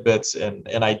philosophical tidbits and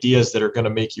ideas that are going to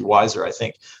make you wiser, I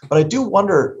think. But I do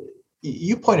wonder,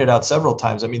 you pointed out several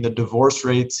times, I mean, the divorce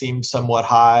rate seemed somewhat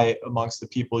high amongst the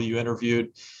people you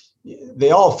interviewed.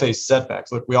 They all face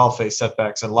setbacks. Look, we all face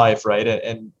setbacks in life, right?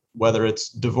 And whether it's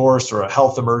divorce or a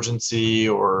health emergency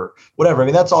or whatever, I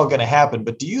mean, that's all going to happen.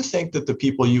 But do you think that the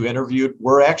people you interviewed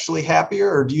were actually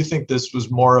happier, or do you think this was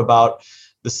more about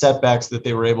the setbacks that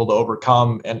they were able to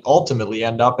overcome and ultimately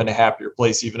end up in a happier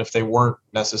place, even if they weren't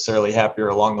necessarily happier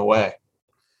along the way?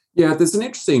 Yeah, there's an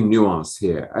interesting nuance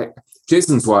here.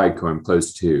 Jason Zweig, who I'm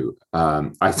close to,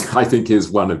 I think his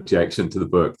one objection to the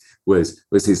book was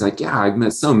he's like, yeah, I've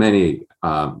met so many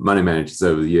money managers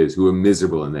over the years who were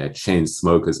miserable and they're chain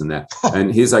smokers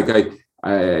and he's like,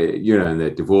 and they're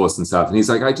divorced and stuff. And he's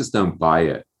like, I just don't buy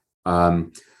it.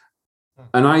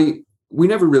 We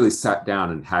never really sat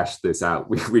down and hashed this out.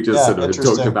 We just sort of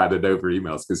talked about it over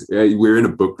emails, because we're in a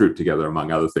book group together,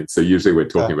 among other things. So usually we're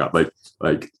talking about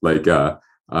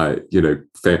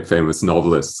famous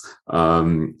novelists,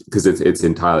 because it's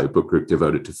entirely a book group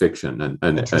devoted to fiction,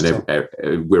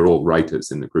 and we're all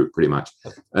writers in the group pretty much.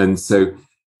 And so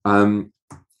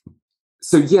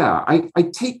yeah, I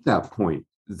take that point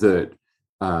that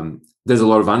there's a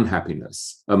lot of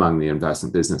unhappiness among the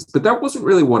investment business, but that wasn't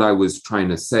really what I was trying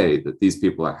to say, that these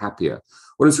people are happier.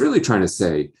 What I was really trying to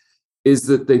say is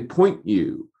that they point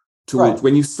you towards,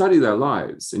 when you study their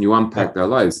lives and you unpack their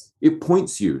lives, it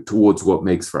points you towards what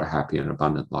makes for a happy and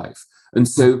abundant life. And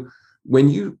so when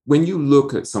you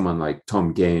look at someone like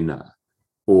Tom Gaynor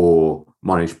or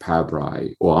Mohnish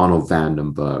Pabrai or Arnold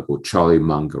Vandenberg or Charlie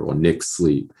Munger or Nick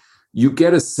Sleep, you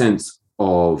get a sense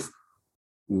of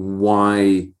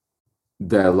why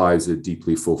their lives are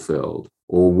deeply fulfilled,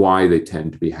 or why they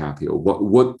tend to be happy, or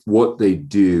what they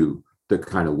do that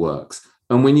kind of works.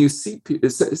 And when you see people,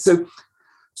 so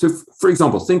for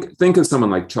example, think of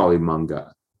someone like Charlie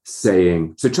Munger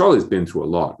saying, so Charlie's been through a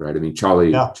lot, right? I mean,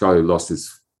 Charlie lost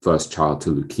his first child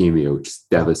to leukemia, which is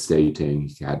devastating.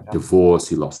 He had divorce,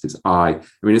 he lost his eye. I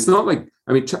mean, it's not like,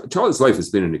 Charlie's life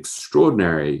has been an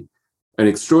extraordinary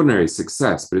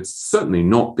success, but it's certainly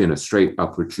not been a straight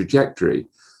upward trajectory.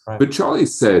 Right. But Charlie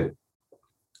said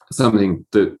something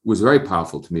that was very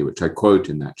powerful to me, which I quote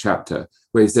in that chapter,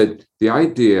 where he said, the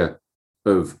idea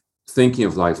of thinking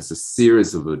of life as a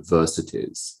series of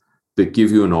adversities that give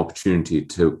you an opportunity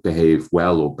to behave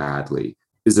well or badly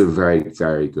is a very,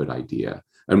 very good idea.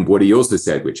 And what he also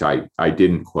said, which I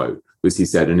didn't quote, was he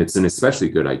said, and it's an especially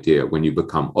good idea when you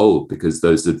become old, because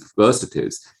those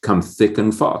adversities come thick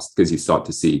and fast, because you start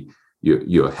to see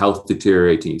your health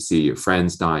deteriorating, you see your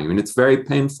friends dying. I mean, it's very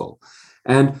painful.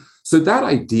 And so that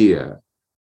idea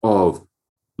of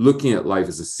looking at life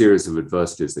as a series of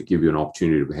adversities that give you an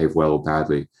opportunity to behave well or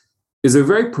badly is a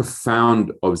very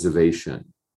profound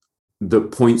observation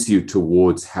that points you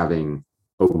towards having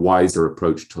a wiser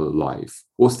approach to life.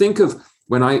 Or think of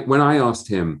when I asked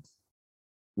him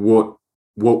what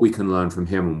we can learn from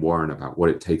him and Warren about what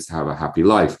it takes to have a happy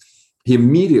life, he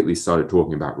immediately started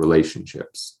talking about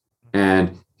relationships.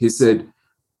 And he said,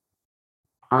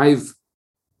 I've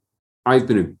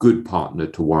been a good partner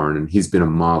to Warren, and he's been a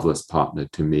marvelous partner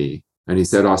to me. And he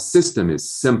said, our system is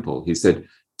simple. He said,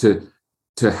 to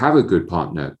have a good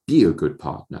partner, be a good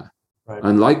partner. Right.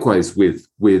 And likewise with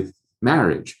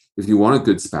marriage, if you want a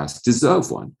good spouse,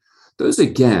 deserve one. Those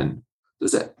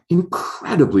are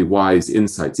incredibly wise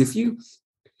insights. If you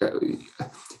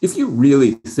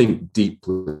really think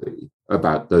deeply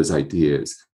about those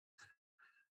ideas,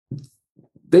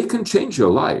 they can change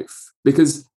your life,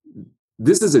 because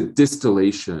this is a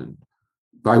distillation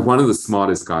by one of the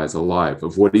smartest guys alive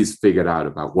of what he's figured out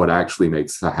about what actually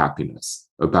makes for happiness,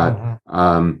 about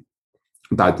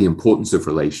the importance of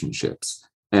relationships.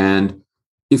 And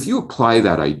if you apply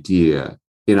that idea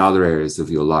in other areas of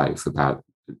your life about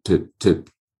to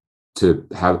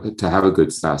have a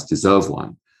good spouse, deserve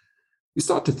one, you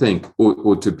start to think,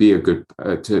 or to be a good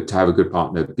to have a good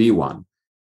partner, be one.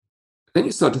 Then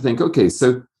you start to think, okay,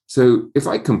 so if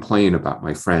I complain about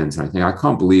my friends and I think, I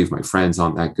can't believe my friends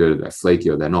aren't that good, or they're flaky,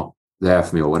 or they're not there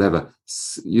for me or whatever,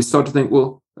 you start to think,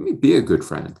 well, let me be a good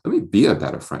friend. Let me be a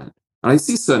better friend. And I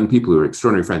see certain people who are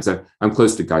extraordinary friends. I'm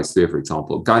close to Guy Spear, for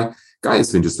example. Guy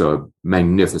has been just a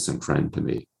magnificent friend to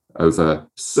me over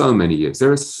so many years.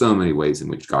 There are so many ways in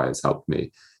which Guy has helped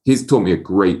me. He's taught me a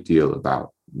great deal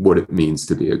about what it means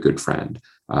to be a good friend.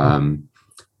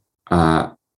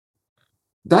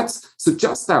 That's so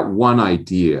just that one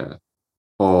idea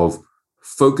of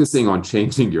focusing on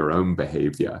changing your own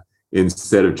behavior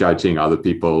instead of judging other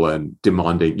people and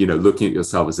demanding, looking at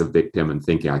yourself as a victim and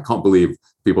thinking, I can't believe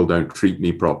people don't treat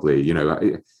me properly.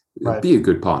 Right. Be a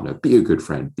good partner, be a good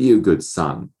friend, be a good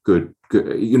son, good,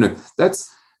 that's,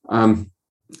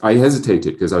 I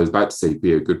hesitated because I was about to say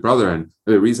be a good brother. And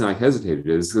the reason I hesitated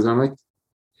is because I'm like,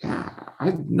 yeah,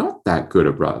 I'm not that good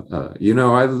a brother.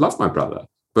 I love my brother,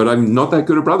 but I'm not that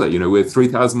good a brother. We're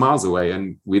 3,000 miles away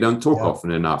and we don't talk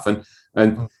often enough.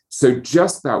 And so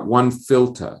just that one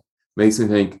filter makes me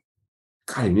think,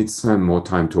 God, I need to spend more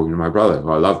time talking to my brother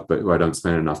who I love, but who I don't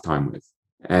spend enough time with.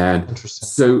 And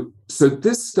so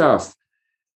this stuff,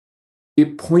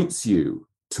 it points you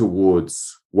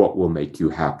towards what will make you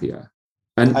happier.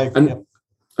 And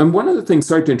one of the things,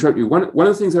 sorry to interrupt you, one of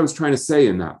the things I was trying to say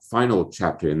in that final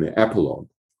chapter, in the epilogue,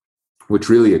 which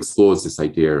really explores this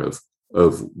idea of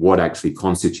what actually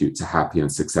constitutes a happy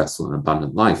and successful and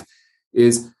abundant life,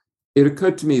 is it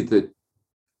occurred to me that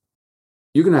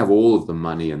you can have all of the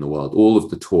money in the world, all of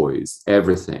the toys,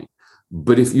 everything.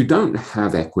 But if you don't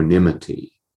have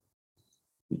equanimity,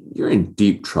 you're in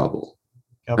deep trouble.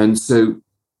 Yep. And so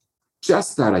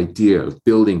just that idea of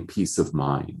building peace of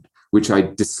mind, which I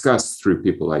discussed through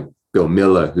people like Bill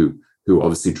Miller, who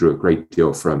obviously drew a great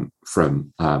deal from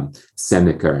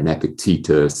Seneca and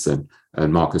Epictetus and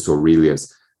Marcus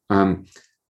Aurelius.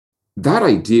 That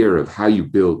idea of how you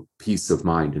build peace of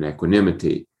mind and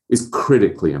equanimity is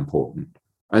critically important.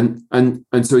 And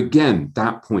so again,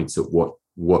 that points at what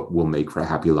will make for a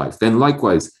happy life. Then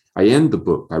likewise, I end the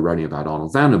book by writing about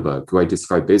Arnold Vandenberg, who I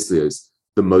describe basically as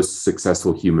the most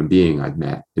successful human being I'd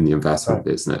met in the investment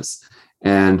business.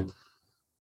 And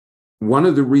one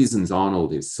of the reasons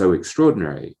Arnold is so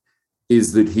extraordinary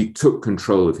is that he took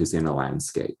control of his inner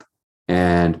landscape.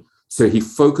 And so he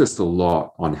focused a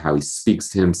lot on how he speaks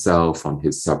to himself, on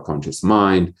his subconscious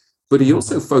mind, but he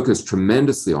also focused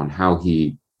tremendously on how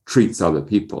he treats other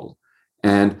people.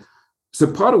 And so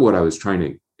part of what I was trying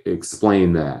to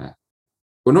explain there,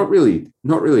 well, not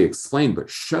really explain, but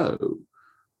show,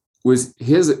 was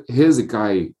here's a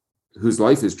guy whose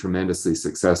life is tremendously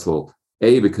successful,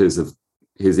 A, because of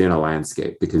his inner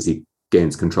landscape, because he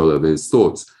gains control over his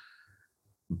thoughts,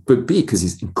 but B, because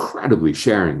he's incredibly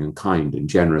sharing and kind and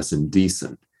generous and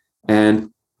decent.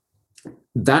 And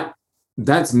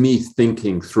that's me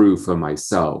thinking through for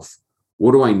myself,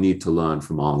 what do I need to learn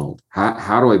from Arnold?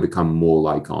 How do I become more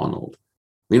like Arnold?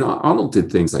 Arnold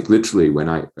did things like literally when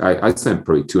I spent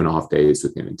probably 2.5 days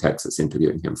with him in Texas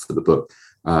interviewing him for the book.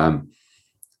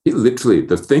 He literally,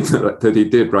 the thing that he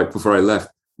did right before I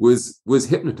left was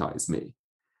hypnotize me.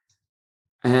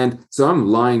 And so I'm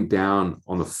lying down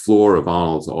on the floor of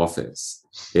Arnold's office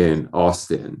in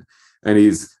Austin, and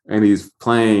he's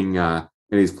playing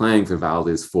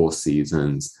Vivaldi's Four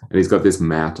Seasons, and he's got this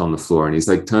mat on the floor, and he's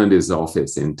like turned his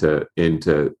office into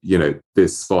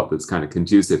this spot that's kind of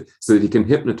conducive so that he can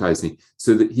hypnotize me,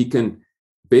 so that he can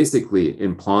basically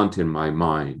implant in my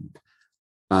mind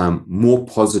more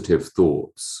positive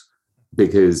thoughts,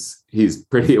 because he's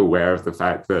pretty aware of the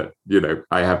fact that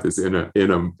I have this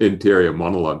interior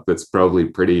monologue that's probably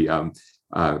pretty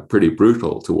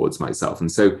brutal towards myself.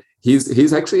 And so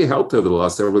he's actually helped over the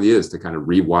last several years to kind of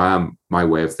rewire my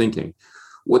way of thinking.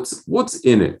 What's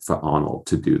in it for Arnold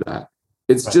to do that?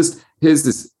 It's just, here's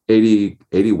this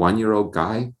 81-year-old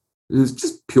guy who's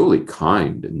just purely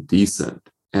kind and decent.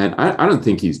 And I don't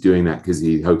think he's doing that because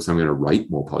he hopes I'm going to write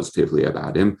more positively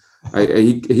about him.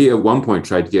 He at one point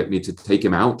tried to get me to take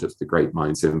him out of The Great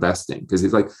Minds of Investing, because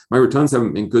he's like, my returns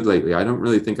haven't been good lately. I don't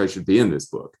really think I should be in this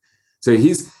book. So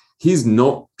he's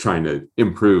not trying to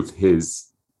improve his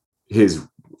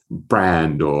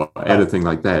brand or anything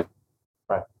like that.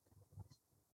 Right.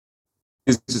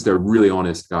 He's just a really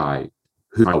honest guy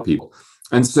who helps people.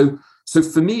 And so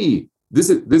for me, this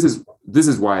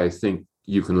is why I think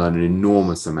you can learn an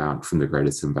enormous amount from the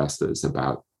greatest investors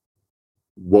about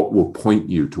what will point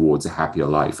you towards a happier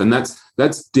life. And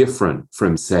that's different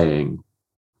from saying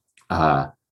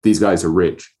these guys are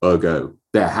rich, ergo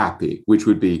they're happy, which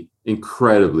would be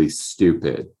incredibly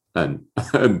stupid and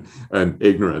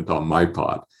ignorant on my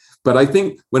part. But I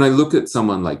think when I look at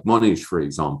someone like Monish, for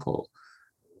example,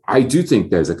 I do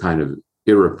think there's a kind of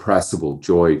irrepressible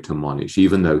joy to Monish,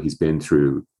 even though he's been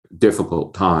through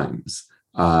difficult times.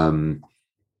 And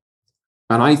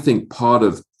I think part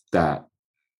of that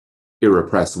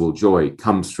irrepressible joy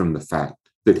comes from the fact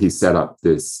that he set up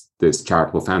this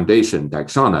charitable foundation,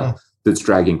 Dakshana, that's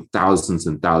dragging thousands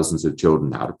and thousands of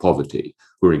children out of poverty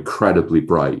who are incredibly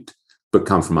bright, but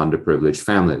come from underprivileged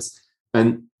families.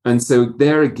 And so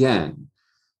there again,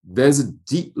 there's a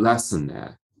deep lesson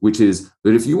there, which is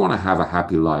that if you want to have a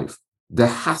happy life, there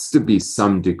has to be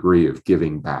some degree of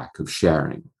giving back, of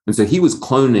sharing. And so he was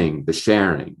cloning the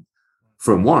sharing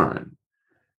from Warren.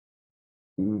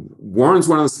 Warren's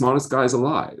one of the smartest guys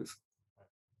alive.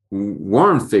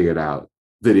 Warren figured out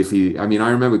that I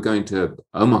remember going to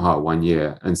Omaha one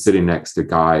year and sitting next to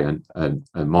Guy and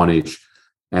Monish,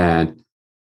 and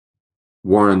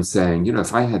Warren saying,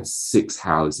 if I had 6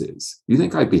 houses, you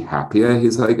think I'd be happier?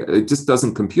 He's like, it just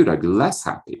doesn't compute. I'd be less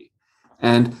happy.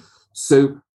 And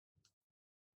so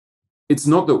it's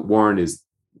not that Warren is,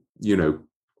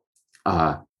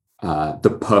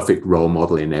 the perfect role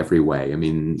model in every way. I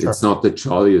mean, sure. It's not that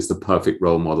Charlie is the perfect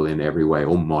role model in every way,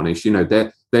 or Monish.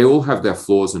 They all have their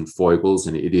flaws and foibles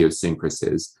and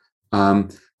idiosyncrasies.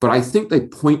 But I think they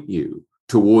point you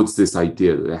towards this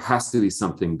idea that there has to be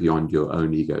something beyond your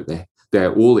own ego.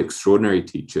 They're all extraordinary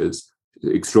teachers,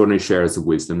 extraordinary sharers of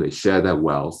wisdom. They share their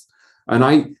wealth. And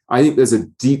I think there's a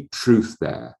deep truth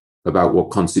there about what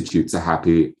constitutes a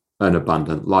happy and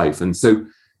abundant life. And so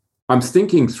I'm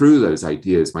thinking through those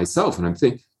ideas myself, and I'm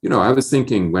thinking, I was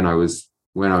thinking when I was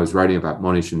writing about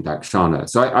Monish and Dakshana.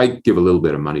 So I give a little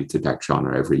bit of money to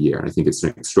Dakshana every year, and I think it's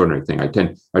an extraordinary thing.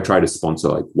 I try to sponsor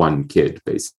like one kid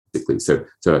basically.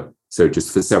 So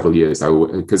just for several years,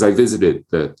 because I visited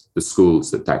the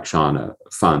schools that Dakshana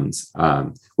funds,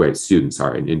 where students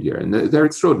are in India, and they're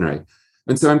extraordinary.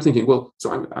 And so I'm thinking, well,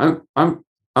 so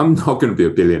I'm not going to be a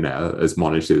billionaire, as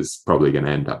Monish is probably going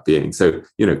to end up being. So,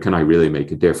 can I really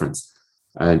make a difference?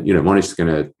 And, Monish is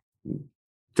going to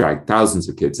drag thousands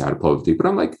of kids out of poverty. But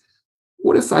I'm like,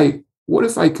 what if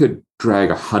I could drag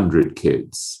 100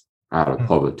 kids out of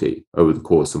poverty over the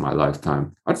course of my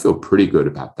lifetime? I'd feel pretty good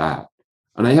about that.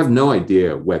 And I have no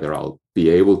idea whether I'll be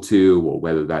able to, or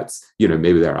whether that's,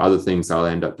 maybe there are other things I'll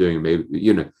end up doing. Maybe,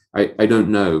 I don't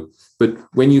know. But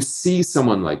when you see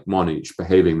someone like Monish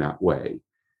behaving that way,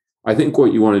 I think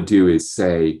what you want to do is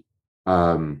say,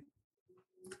 what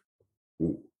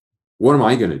am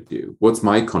I going to do? What's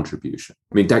my contribution?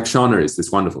 I mean, Dakshana is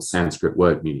this wonderful Sanskrit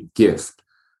word meaning gift.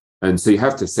 And so you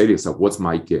have to say to yourself, what's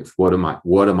my gift? What am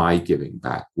I giving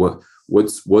back?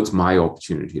 What's my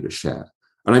opportunity to share?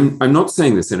 And I'm not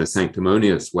saying this in a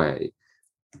sanctimonious way.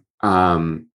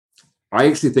 I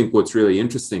actually think what's really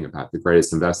interesting about the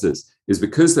greatest investors is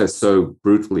because they're so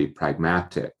brutally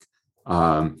pragmatic,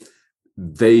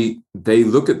 they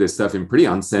look at this stuff in pretty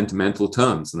unsentimental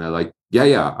terms, and they're like,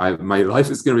 my life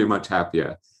is going to be much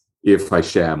happier if I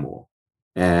share more.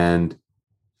 And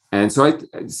so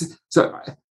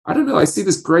I don't know, I see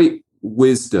this great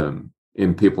wisdom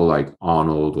in people like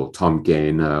Arnold or Tom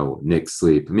Gaynor or Nick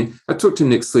Sleep. I mean, I talked to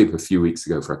Nick Sleep a few weeks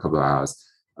ago for a couple of hours,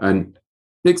 and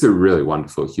Nick's a really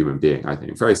wonderful human being, I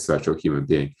think, very special human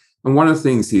being. And one of the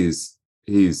things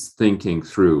he's thinking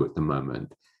through at the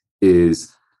moment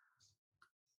is,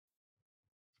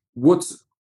 what's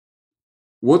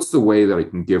the way that I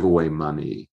can give away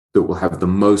money that will have the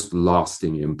most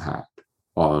lasting impact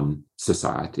on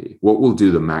society? What will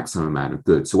do the maximum amount of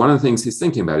good? So one of the things he's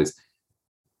thinking about is,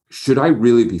 should I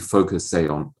really be focused, say,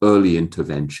 on early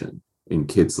intervention in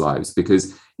kids' lives?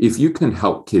 Because if you can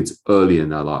help kids early in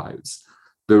their lives,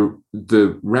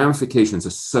 the ramifications are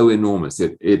so enormous.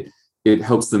 It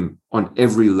helps them on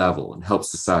every level and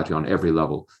helps society on every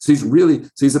level. So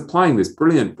he's applying this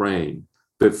brilliant brain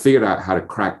that figured out how to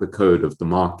crack the code of the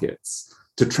markets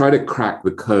to try to crack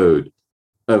the code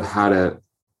of how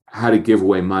to give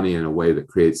away money in a way that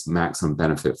creates maximum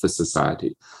benefit for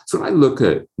society. So when I look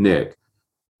at Nick,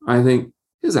 I think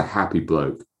he's a happy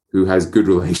bloke who has good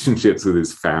relationships with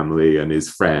his family and his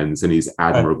friends, and he's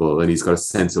admirable, and he's got a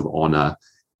sense of honor.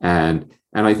 And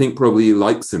I think probably he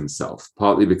likes himself,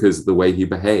 partly because of the way he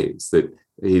behaves, that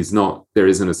there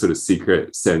isn't a sort of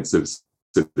secret sense of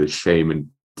sort of shame and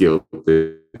guilt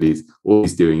that all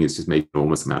he's doing is just making an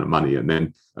enormous amount of money and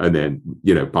then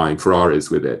buying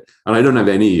Ferraris with it. And I don't have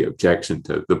any objection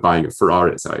to the buying of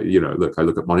Ferraris. I look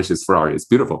at Monish's Ferrari, it's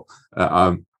beautiful.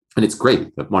 And it's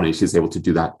great that Monish is able to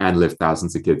do that and lift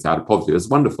thousands of kids out of poverty. It's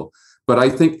wonderful. But I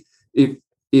think it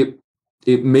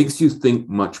makes you think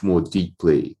much more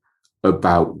deeply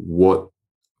about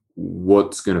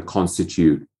what's going to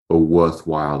constitute a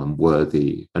worthwhile and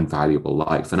worthy and valuable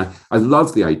life. And I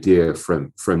love the idea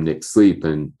from Nick Sleep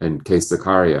and Kay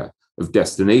Zakaria of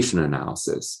destination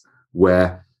analysis,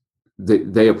 where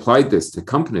they applied this to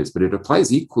companies, but it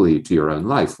applies equally to your own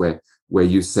life, where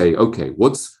you say, okay,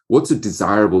 what's a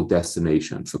desirable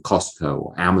destination for Costco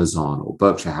or Amazon or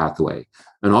Berkshire Hathaway?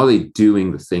 And are they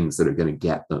doing the things that are going to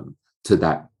get them to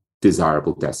that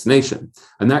desirable destination?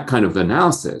 And that kind of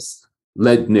analysis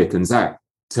led Nick and Zach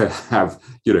to have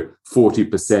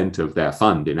 40% of their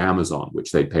fund in Amazon,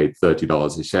 which they paid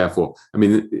 $30 a share for. I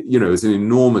mean, it was an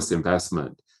enormous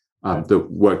investment that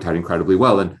worked out incredibly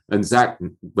well. And Zach,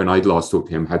 when I last talked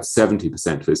to him, had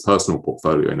 70% of his personal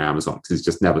portfolio in Amazon because he's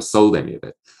just never sold any of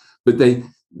it. But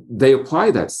they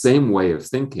apply that same way of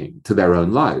thinking to their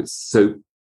own lives. So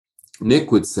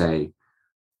Nick would say,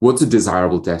 what's a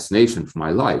desirable destination for my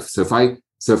life? So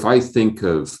if I think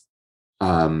of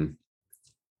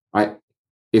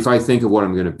if I think of what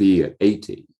I'm going to be at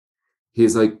 80,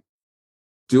 he's like,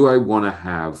 do I want to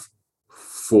have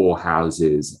 4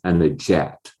 houses and a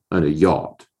jet and a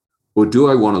yacht? Or do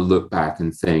I want to look back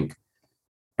and think,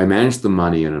 I managed the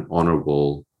money in an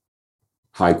honorable,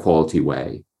 high quality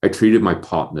way. I treated my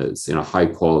partners in a high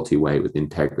quality way with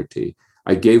integrity.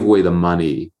 I gave away the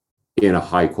money in a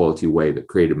high quality way that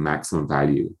created maximum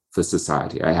value for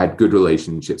society. I had good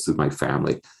relationships with my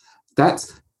family. That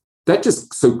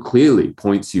just so clearly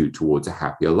points you towards a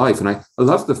happier life. And I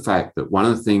love the fact that one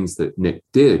of the things that Nick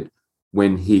did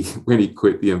when he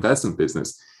quit the investment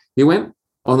business, he went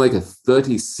on like a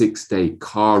 36-day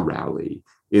car rally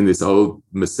in this old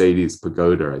Mercedes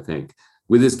Pagoda, I think,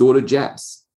 with his daughter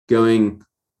Jess, going,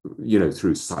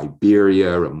 through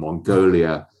Siberia and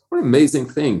Mongolia. What an amazing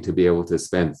thing to be able to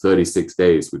spend 36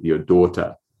 days with your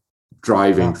daughter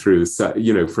driving through,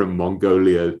 from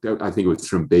Mongolia. I think it was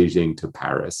from Beijing to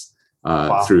Paris,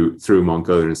 through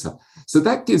Mongolia and stuff. So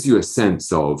that gives you a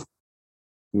sense of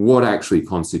what actually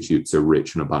constitutes a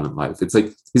rich and abundant life. It's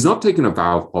like he's not taken a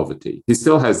vow of poverty. He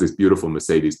still has this beautiful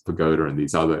Mercedes Pagoda and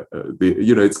these other,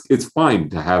 it's fine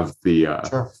to have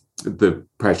the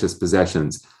precious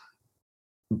possessions,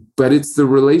 but it's the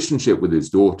relationship with his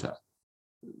daughter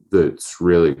that's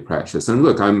really precious. And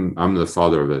look, I'm the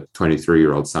father of a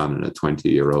 23-year-old son and a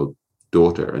 20-year-old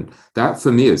daughter, and that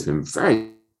for me has been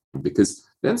very, because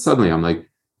then suddenly I'm like,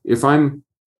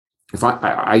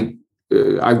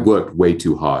 I worked way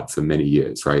too hard for many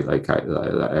years, right? Like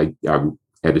I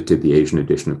edited the Asian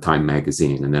edition of Time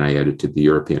magazine, and then I edited the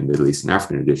European, Middle East, and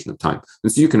African edition of Time.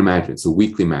 And so you can imagine it's a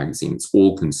weekly magazine, it's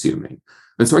all consuming.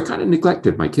 And so I kind of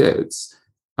neglected my kids.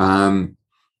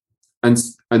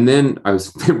 And then I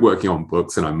was working on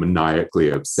books, and I'm maniacally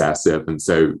obsessive. And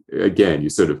so again,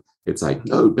 it's like,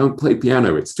 no, don't play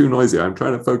piano. It's too noisy. I'm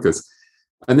trying to focus.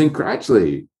 And then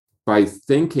gradually, by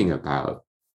thinking about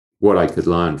what I could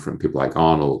learn from people like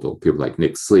Arnold or people like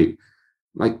Nick Sleep,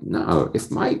 like, no,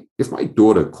 if my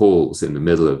daughter calls in the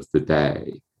middle of the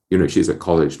day, she's at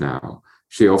college now,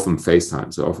 she often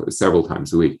FaceTimes several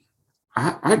times a week,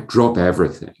 I drop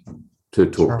everything to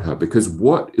talk to her, because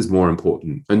what is more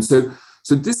important? And so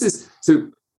this is a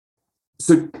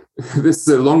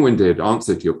long-winded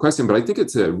answer to your question, but I think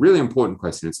it's a really important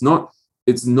question. It's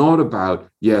not about,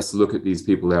 yes, look at these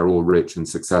people, they're all rich and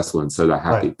successful and so they're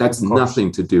happy. Right. That's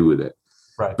nothing to do with it.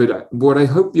 Right. But what I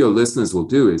hope your listeners will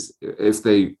do is, if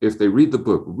they read the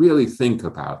book, really think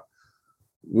about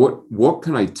what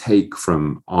can I take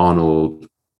from Arnold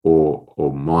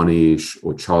or Monish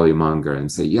or Charlie Munger and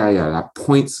say, that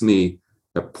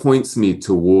points me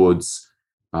towards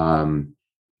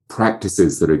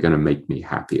practices that are going to make me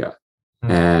happier.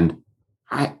 And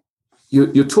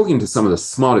you're talking to some of the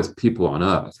smartest people on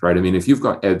earth, right? I mean, if you've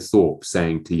got Ed Thorpe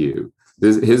saying to you,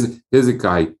 here's a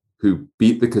guy who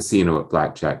beat the casino at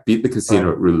blackjack, beat the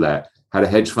casino at roulette, had a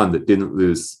hedge fund that didn't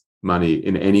lose money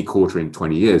in any quarter in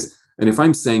 20 years. And if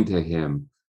I'm saying to him,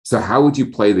 so how would you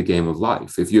play the game of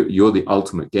life? If you're the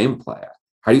ultimate game player,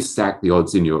 how do you stack the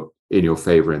odds in your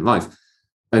favor in life?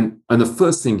 And the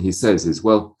first thing he says is,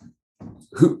 well,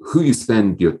 who you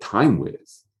spend your time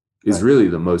with is really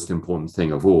the most important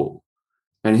thing of all.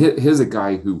 And here's a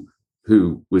guy who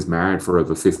was married for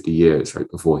over 50 years,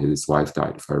 right before his wife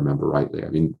died, if I remember rightly. I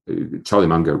mean, Charlie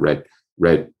Munger read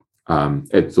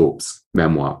Ed Thorpe's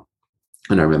memoir,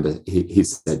 and I remember he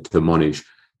said to Monish,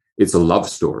 it's a love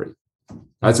story.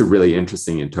 That's a really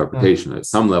interesting interpretation. At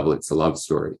some level, it's a love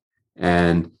story.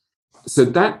 And so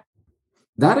that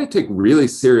I take really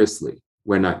seriously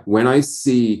when I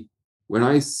see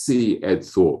Ed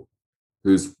Thorpe,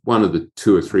 who's one of the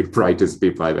 2 or 3 brightest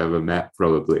people I've ever met,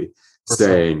 probably,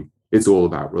 saying it's all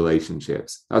about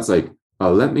relationships. That's like,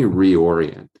 oh, let me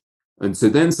reorient. And so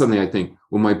then suddenly I think,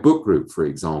 well, my book group, for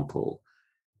example,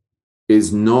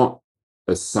 is not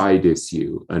a side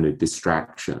issue and a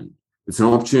distraction. It's an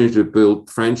opportunity to build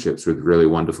friendships with really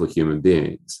wonderful human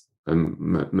beings.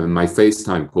 my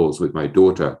FaceTime calls with my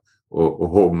daughter,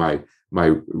 or my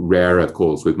rarer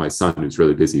calls with my son, who's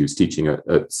really busy, who's teaching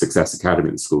at Success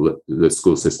Academy, the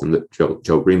school system that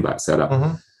Joel Greenblatt set up.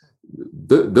 Mm-hmm.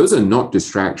 Those are not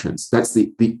distractions. That's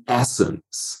the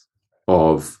essence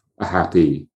of a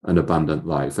happy and abundant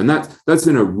life. And that's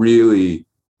been a really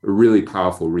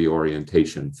powerful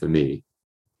reorientation for me.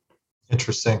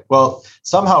 Interesting. Well,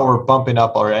 somehow we're bumping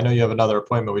up already. I know you have another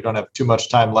appointment. We don't have too much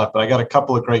time left, but I got a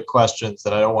couple of great questions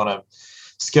that I don't want to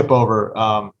skip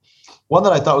over. One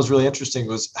that I thought was really interesting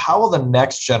was, how will the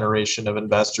next generation of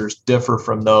investors differ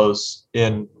from those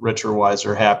in Richer,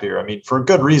 Wiser, Happier? I mean, for a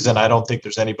good reason. I don't think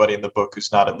there's anybody in the book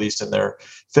who's not at least in their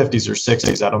 50s or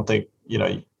 60s. I don't think,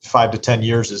 5 to 10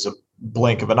 years is a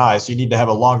blink of an eye. So you need to have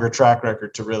a longer track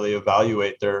record to really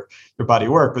evaluate their body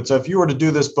work. But so if you were to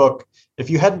do this book, if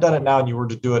you hadn't done it now and you were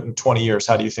to do it in 20 years,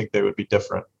 how do you think they would be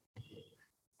different?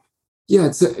 Yeah,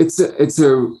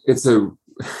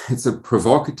 it's a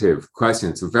provocative question.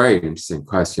 It's a very interesting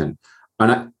question.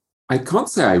 And I can't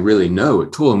say I really know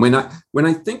at all. And when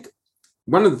I think,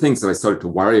 one of the things that I started to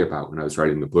worry about when I was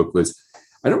writing the book was,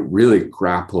 I don't really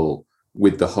grapple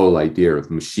with the whole idea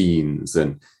of machines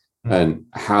and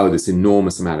how this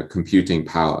enormous amount of computing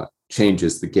power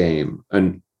changes the game.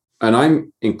 And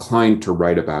I'm inclined to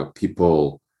write about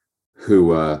people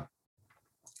who are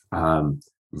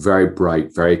very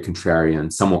bright, very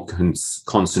contrarian, somewhat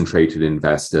concentrated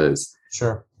investors.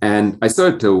 Sure. And I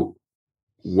started to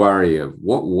worry of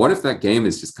what if that game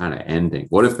is just kind of ending?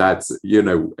 What if that's,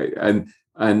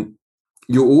 and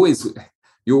you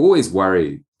always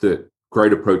worry that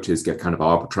great approaches get kind of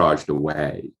arbitraged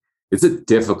away. It's a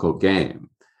difficult game.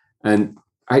 And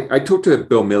I talked to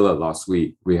Bill Miller last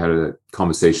week. We had a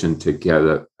conversation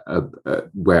together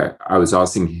where I was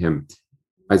asking him,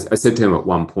 I said to him at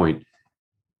one point,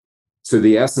 so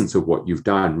the essence of what you've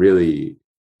done really,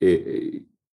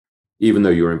 even though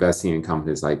you were investing in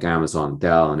companies like Amazon,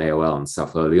 Dell, and AOL and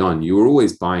stuff early on, you were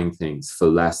always buying things for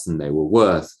less than they were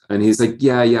worth. And he's like,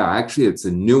 yeah, actually, it's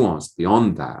a nuance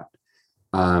beyond that.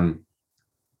 I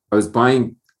was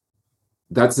buying,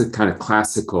 that's a kind of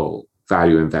classical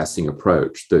value investing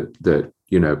approach that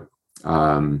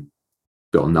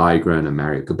Bill Nygren and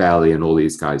Mario Gabelli and all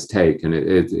these guys take, and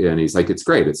and he's like, it's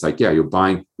great. It's like, yeah, you're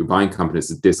buying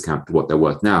companies at a discount to what they're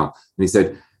worth now. And he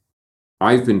said,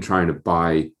 I've been trying to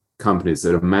buy companies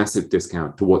at a massive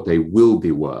discount to what they will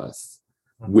be worth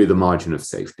with a margin of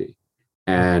safety.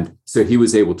 And so he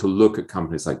was able to look at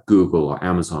companies like Google or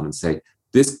Amazon and say,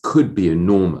 this could be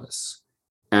enormous,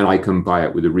 and I can buy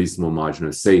it with a reasonable margin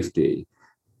of safety.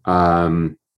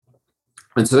 And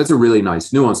so that's a really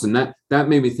nice nuance. And that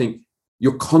made me think,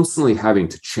 you're constantly having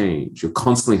to change. You're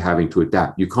constantly having to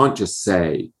adapt. You can't just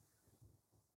say,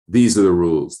 these are the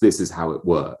rules, this is how it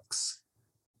works.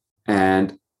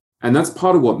 And that's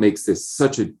part of what makes this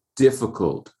such a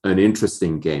difficult and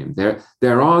interesting game.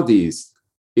 There are these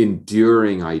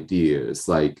enduring ideas,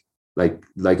 like I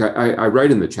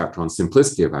write in the chapter on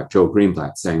simplicity about Joel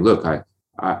Greenblatt saying, look,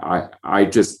 I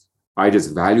just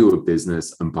value a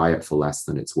business and buy it for less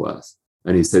than it's worth.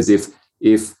 And he says,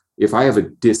 if I have a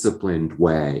disciplined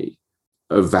way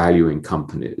of valuing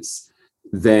companies,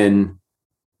 then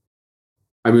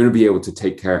I'm going to be able to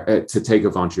take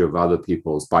advantage of other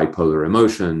people's bipolar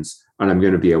emotions, and I'm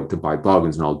going to be able to buy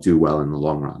bargains, and I'll do well in the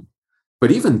long run.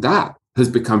 But even that has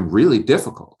become really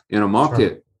difficult in a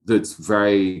market that's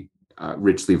very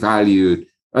richly valued.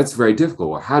 That's very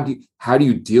difficult. How do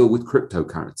you deal with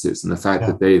cryptocurrencies and the fact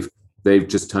that they've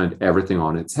just turned everything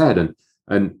on its head?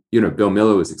 And Bill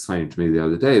Miller was explaining to me the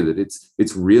other day that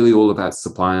it's really all about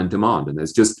supply and demand, and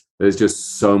there's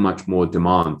just so much more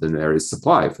demand than there is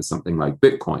supply for something like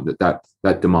Bitcoin,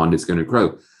 that demand is going to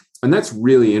grow. And that's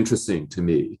really interesting to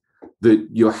me, that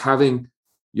you're having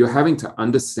to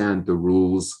understand the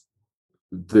rules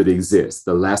that exist,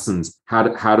 the lessons, how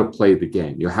to play the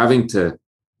game. You're having to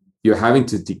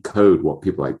decode what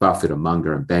people like Buffett and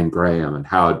Munger and Ben Graham and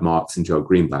Howard Marks and Joel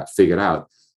Greenblatt figured out.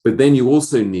 But then you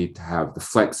also need to have the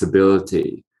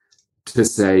flexibility to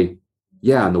say,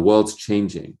 yeah, and the world's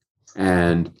changing,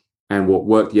 and what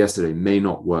worked yesterday may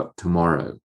not work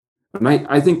tomorrow. And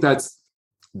I think that's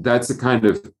a kind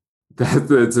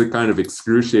of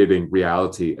excruciating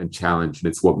reality and challenge, and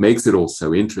it's what makes it all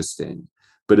so interesting.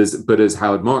 But as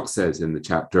Howard Marks says in the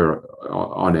chapter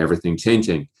on everything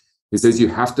changing, he says you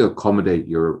have to accommodate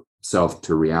yourself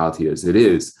to reality as it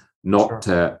is, not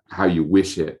to how you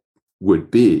wish it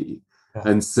would be.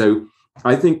 And so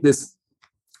I think this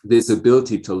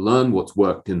ability to learn what's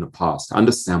worked in the past,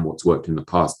 understand what's worked in the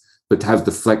past, but to have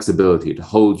the flexibility to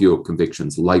hold your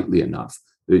convictions lightly enough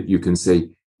that you can say,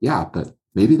 yeah, but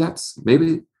maybe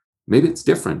maybe it's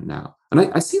different now. And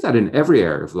I see that in every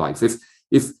area of life.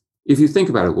 If you think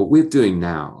about it, what we're doing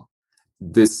now,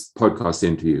 this podcast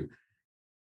interview,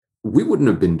 we wouldn't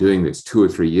have been doing this 2 or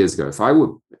 3 years ago.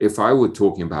 If I were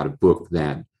talking about a book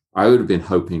then, I would have been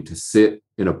hoping to sit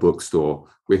in a bookstore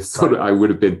with I would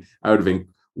have been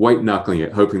white knuckling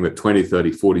it, hoping that 20,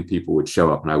 30, 40 people would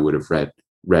show up and I would have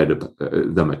read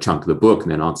them a chunk of the book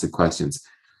and then answered questions.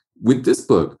 With this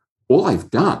book, all I've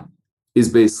done is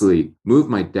basically move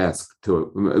my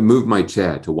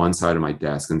chair to one side of my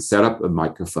desk and set up a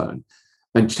microphone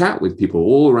and chat with people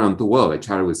all around the world. I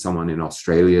chatted with someone in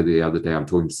Australia the other day. I'm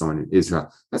talking to someone in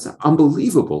Israel. That's an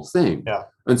unbelievable thing. Yeah,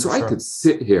 and so I could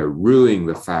sit here ruining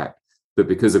the fact that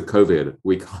because of COVID,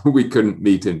 we couldn't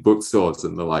meet in bookstores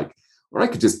and the like. Or I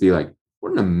could just be like,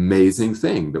 what an amazing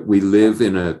thing that we live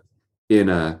in an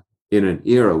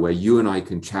era where you and I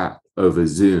can chat over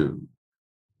Zoom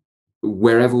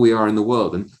wherever we are in the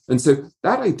world. And so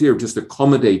that idea of just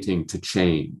accommodating to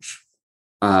change,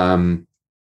 and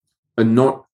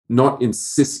not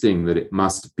insisting that it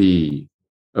must be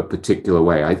a particular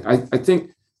way. I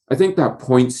think that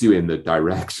points you in the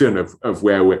direction of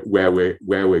where we're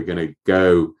going to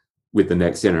go with the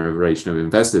next generation of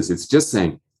investors. It's just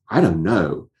saying, I don't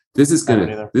know. This is going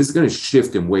to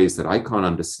shift in ways that I can't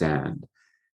understand,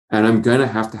 and I'm going to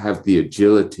have the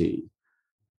agility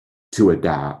to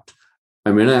adapt.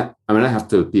 I'm gonna have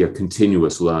to be a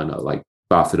continuous learner, like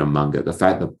Buffett and Munger. The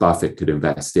fact that Buffett could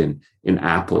invest in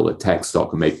Apple, a tech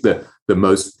stock, and make the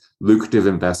most lucrative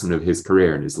investment of his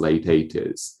career in his late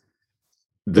 80s.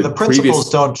 The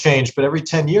principles don't change, but every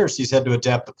 10 years he's had to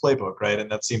adapt the playbook, right? And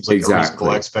that seems like a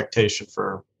reasonable expectation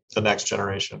for the next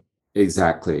generation.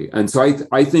 Exactly. And so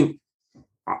I think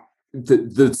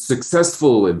the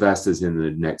successful investors in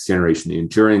the next generation, the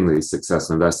enduringly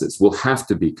successful investors, will have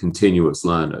to be continuous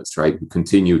learners, right? Who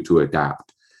continue to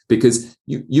adapt, because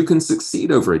you can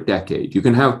succeed over a decade. You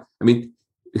can have,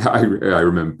 I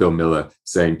remember Bill Miller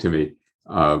saying to me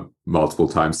multiple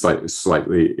times,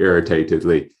 slightly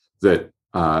irritatedly, that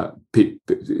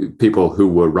people who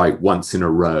were right once in a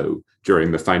row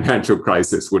during the financial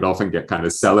crisis would often get kind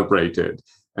of celebrated.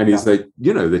 And he's like,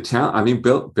 the challenge.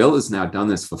 Bill has now done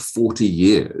this for 40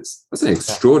 years. That's an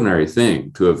extraordinary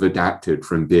thing to have adapted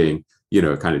from being,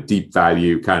 a kind of deep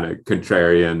value, kind of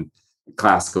contrarian,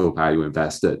 classical value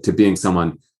investor to being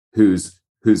someone who's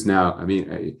now.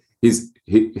 He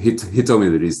told me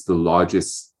that he's the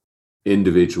largest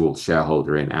individual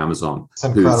shareholder in Amazon,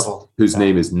 whose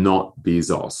name is not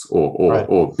Bezos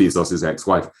or Bezos's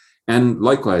ex-wife, and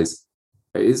likewise.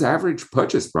 His average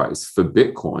purchase price for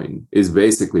Bitcoin is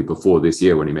basically, before this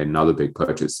year when he made another big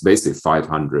purchase, basically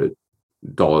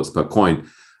 $500 per coin.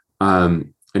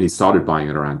 And he started buying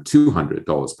it around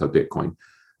 $200 per Bitcoin.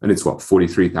 And it's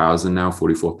 43,000 now,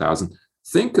 44,000.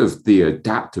 Think of the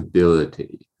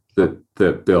adaptability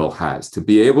that Bill has to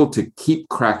be able to keep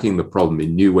cracking the problem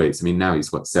in new ways. Now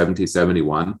he's 70,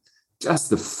 71. Just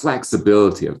the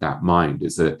flexibility of that mind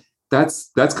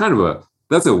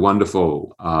that's a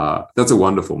wonderful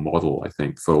model, I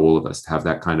think, for all of us to have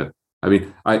that kind of.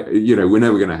 We're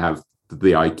never going to have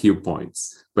the IQ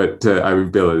points, but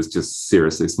Bill is just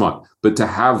seriously smart. But to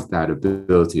have that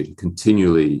ability to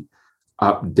continually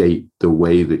update the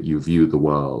way that you view the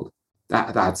world,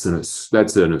 that's an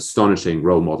astonishing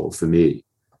role model for me.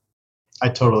 I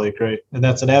totally agree, and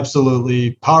that's an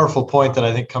absolutely powerful point that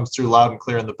I think comes through loud and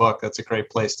clear in the book. That's a great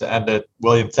place to end it,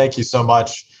 William. Thank you so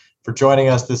much for joining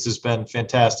us. This has been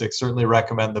fantastic. Certainly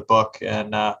recommend the book,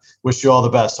 and wish you all the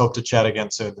best. Hope to chat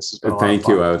again soon. This has been a lot of fun. Thank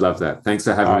you. I would love that. Thanks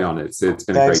for having me on. It's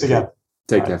been a great again.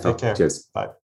 Take care. Take care. Cheers. Bye.